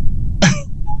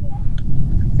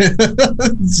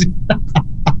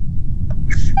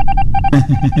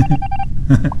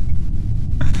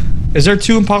 Is there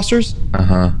 2 imposters?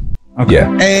 Uh-huh. Okay.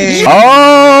 Yeah. Hey.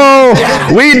 Oh,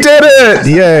 we did it!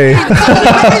 Yay!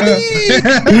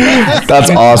 That's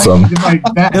awesome.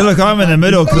 Hey, look, I'm in the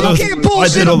middle because I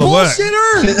did all the work.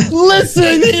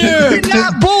 Listen here. You're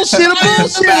not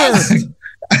bullshitter.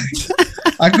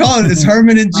 I call it. It's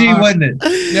Herman and G, wasn't it?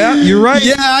 Yeah, you're right.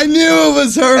 Yeah, I knew it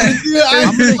was Herman.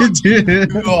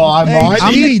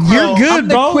 You're good,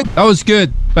 bro. That was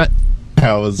good, but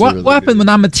what happened when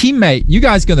I'm a teammate? You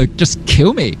guys gonna just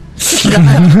kill me?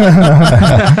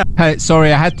 Hey,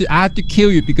 sorry, I had to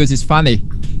kill you because it's funny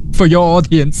for your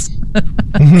audience.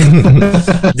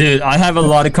 Dude, I have a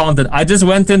lot of content. I just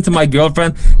went into my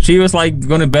girlfriend. She was like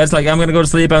going to bed, like I'm gonna go to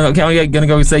sleep. I'm gonna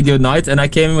go say good night. And I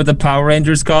came in with the Power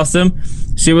Rangers costume.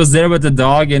 She was there with the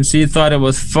dog, and she thought it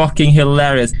was fucking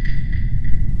hilarious.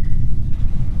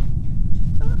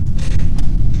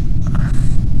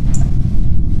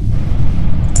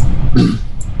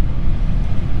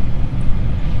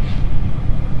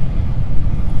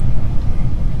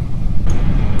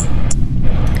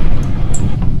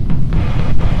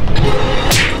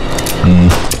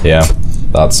 Yeah,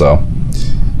 thought so.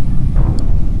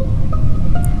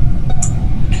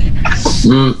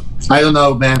 I don't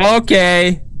know, man.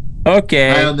 Okay. I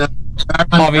don't know.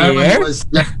 Herman was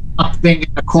something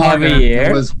in the corner.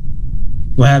 Javier.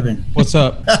 What happened? What's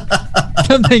up?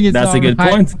 Something is That's a good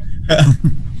point.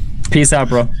 Peace out,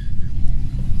 bro.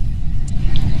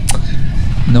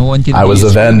 No one can. I was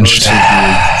avenged.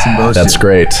 That's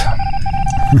great.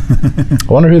 I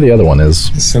wonder who the other one is.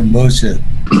 Some bullshit.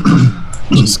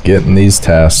 Just getting these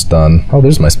tasks done. Oh,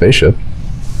 there's my spaceship.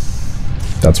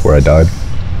 That's where I died.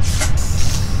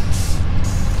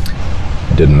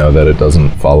 I didn't know that it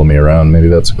doesn't follow me around. Maybe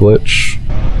that's a glitch.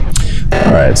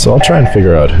 Alright, so I'll try and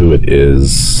figure out who it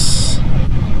is.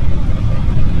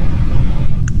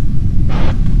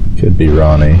 Could be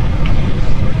Ronnie.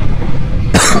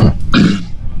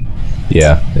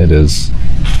 Yeah, it is.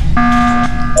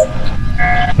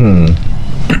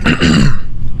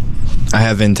 I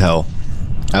have intel.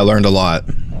 I learned a lot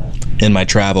in my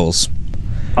travels.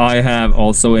 I have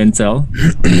also intel.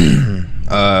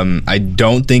 I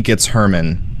don't think it's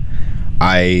Herman.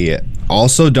 I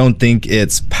also don't think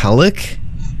it's Pellic.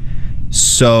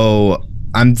 So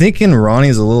I'm thinking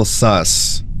Ronnie's a little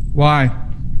sus. Why?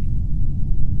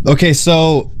 Okay,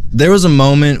 so there was a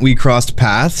moment we crossed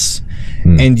paths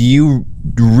and you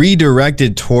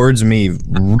redirected towards me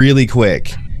really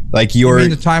quick. Like you mean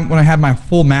the time when I had my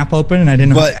full map open and I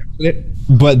didn't know how to exit it?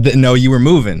 But no, you were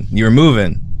moving.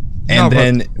 And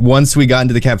then once we got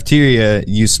into the cafeteria,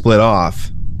 you split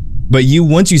off. But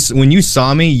when you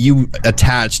saw me, you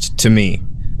attached to me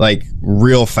like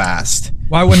real fast.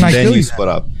 Why wouldn't I kill you? Then you split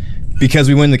up. Because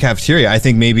we went in the cafeteria. I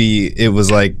think maybe it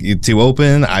was like too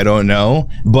open. I don't know.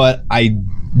 But I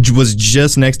was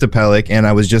just next to Pellic and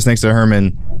I was just next to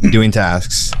Herman doing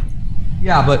tasks.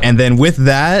 Yeah, but and then with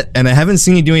that, and I haven't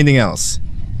seen you do anything else.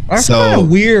 That's kind of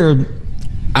weird.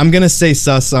 I'm gonna say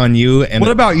sus on you. And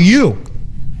what about you?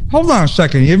 Hold on a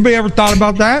second. Anybody ever thought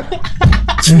about that?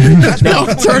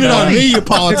 Don't turn it on me, you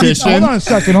politician.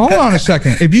 Hold on a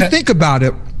second. If you think about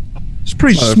it, it's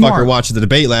pretty smart. Motherfucker watched the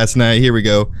debate last night. Here we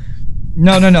go.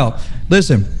 No.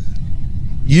 Listen,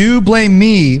 you blame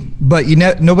me, but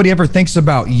nobody ever thinks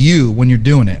about you when you're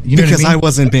doing it. You know because what I mean?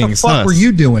 wasn't being sus. What the fuck were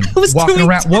you doing? Walking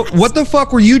around. What the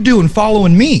fuck were you doing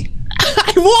following me?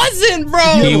 I wasn't,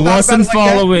 bro. He wasn't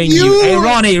following you. Hey,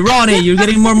 Ronnie, you're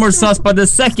getting more and more sus by the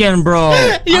second, bro.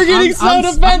 You're getting so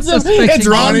defensive. It's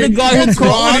Ronnie. It's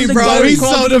Ronnie, bro. He's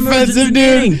so defensive,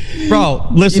 dude. Bro,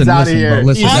 listen, bro.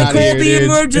 Listen. I called the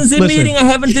emergency meeting. I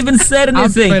haven't even said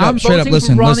anything. I'm voting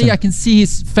for Ronnie. I can see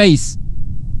his face.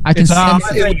 I can see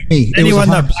me. Anyone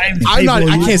that blames I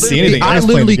can't see anything. I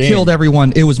literally killed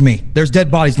everyone. It was me. There's dead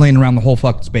bodies laying around the whole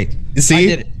fucking space.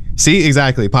 See,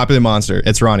 exactly. Popular monster.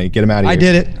 It's Ronnie. Get him out of here.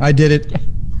 I did it.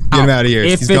 Get him out of here.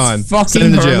 He's gone. Send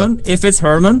him to jail. If it's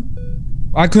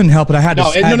Herman, I couldn't help it. I had to.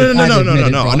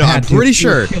 No. I'm pretty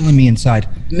sure. Killing me inside.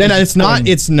 No, it's not.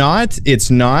 It's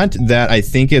not that I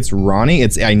think it's Ronnie.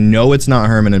 I know it's not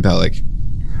Herman and Pellick.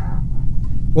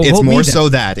 Well, it's more so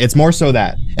that.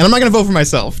 And I'm not gonna vote for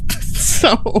myself.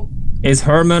 So. Is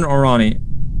Herman or Ronnie?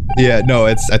 Yeah. No.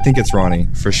 I think it's Ronnie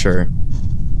for sure.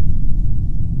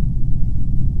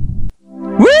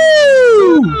 Woo!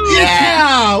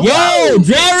 Yeah! Yo,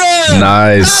 Jared!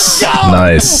 Nice.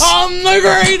 I'm the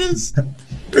greatest.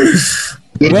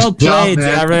 Well played,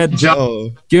 Jared.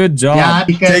 Good job. Yeah,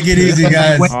 take it easy,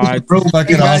 guys. Right.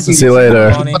 Fucking awesome. See you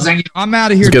later. I'm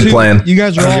out of here. Good plan. You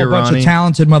guys are all a bunch of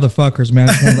talented motherfuckers, man.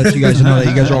 I just want to let you guys know that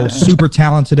you guys are all super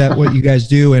talented at what you guys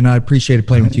do, and I appreciate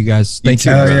playing with you guys. Thank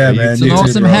you. Oh yeah, man. It's an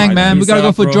awesome hang, man. We gotta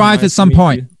go for a drive at some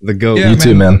point. The goat. You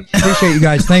too, man. Appreciate you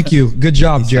guys. Thank you. Good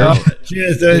job, Jared.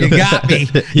 Cheers, dude. You got me.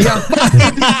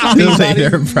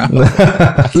 Later, bro.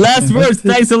 Last words.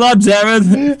 Thanks a lot, Jared.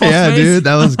 Yeah, dude,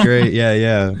 that was great.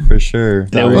 Yeah, for sure.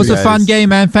 It was a fun game,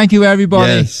 man. Thank you,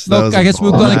 everybody. Yes, Look, I guess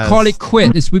we're gonna call it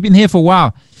quit. We've been here for a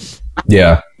while.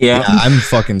 Yeah. I'm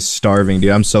fucking starving,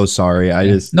 dude. I'm so sorry.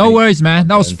 No worries, man.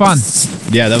 That was fun.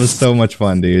 Yeah, that was so much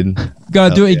fun, dude.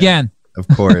 Gotta do it again. Of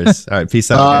course. All right,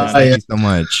 peace out, guys. Thank you so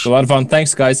much. A lot of fun.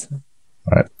 Thanks, guys. All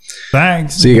right.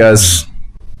 Thanks. See you guys.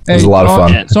 It was a lot of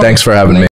fun. Thanks for having me.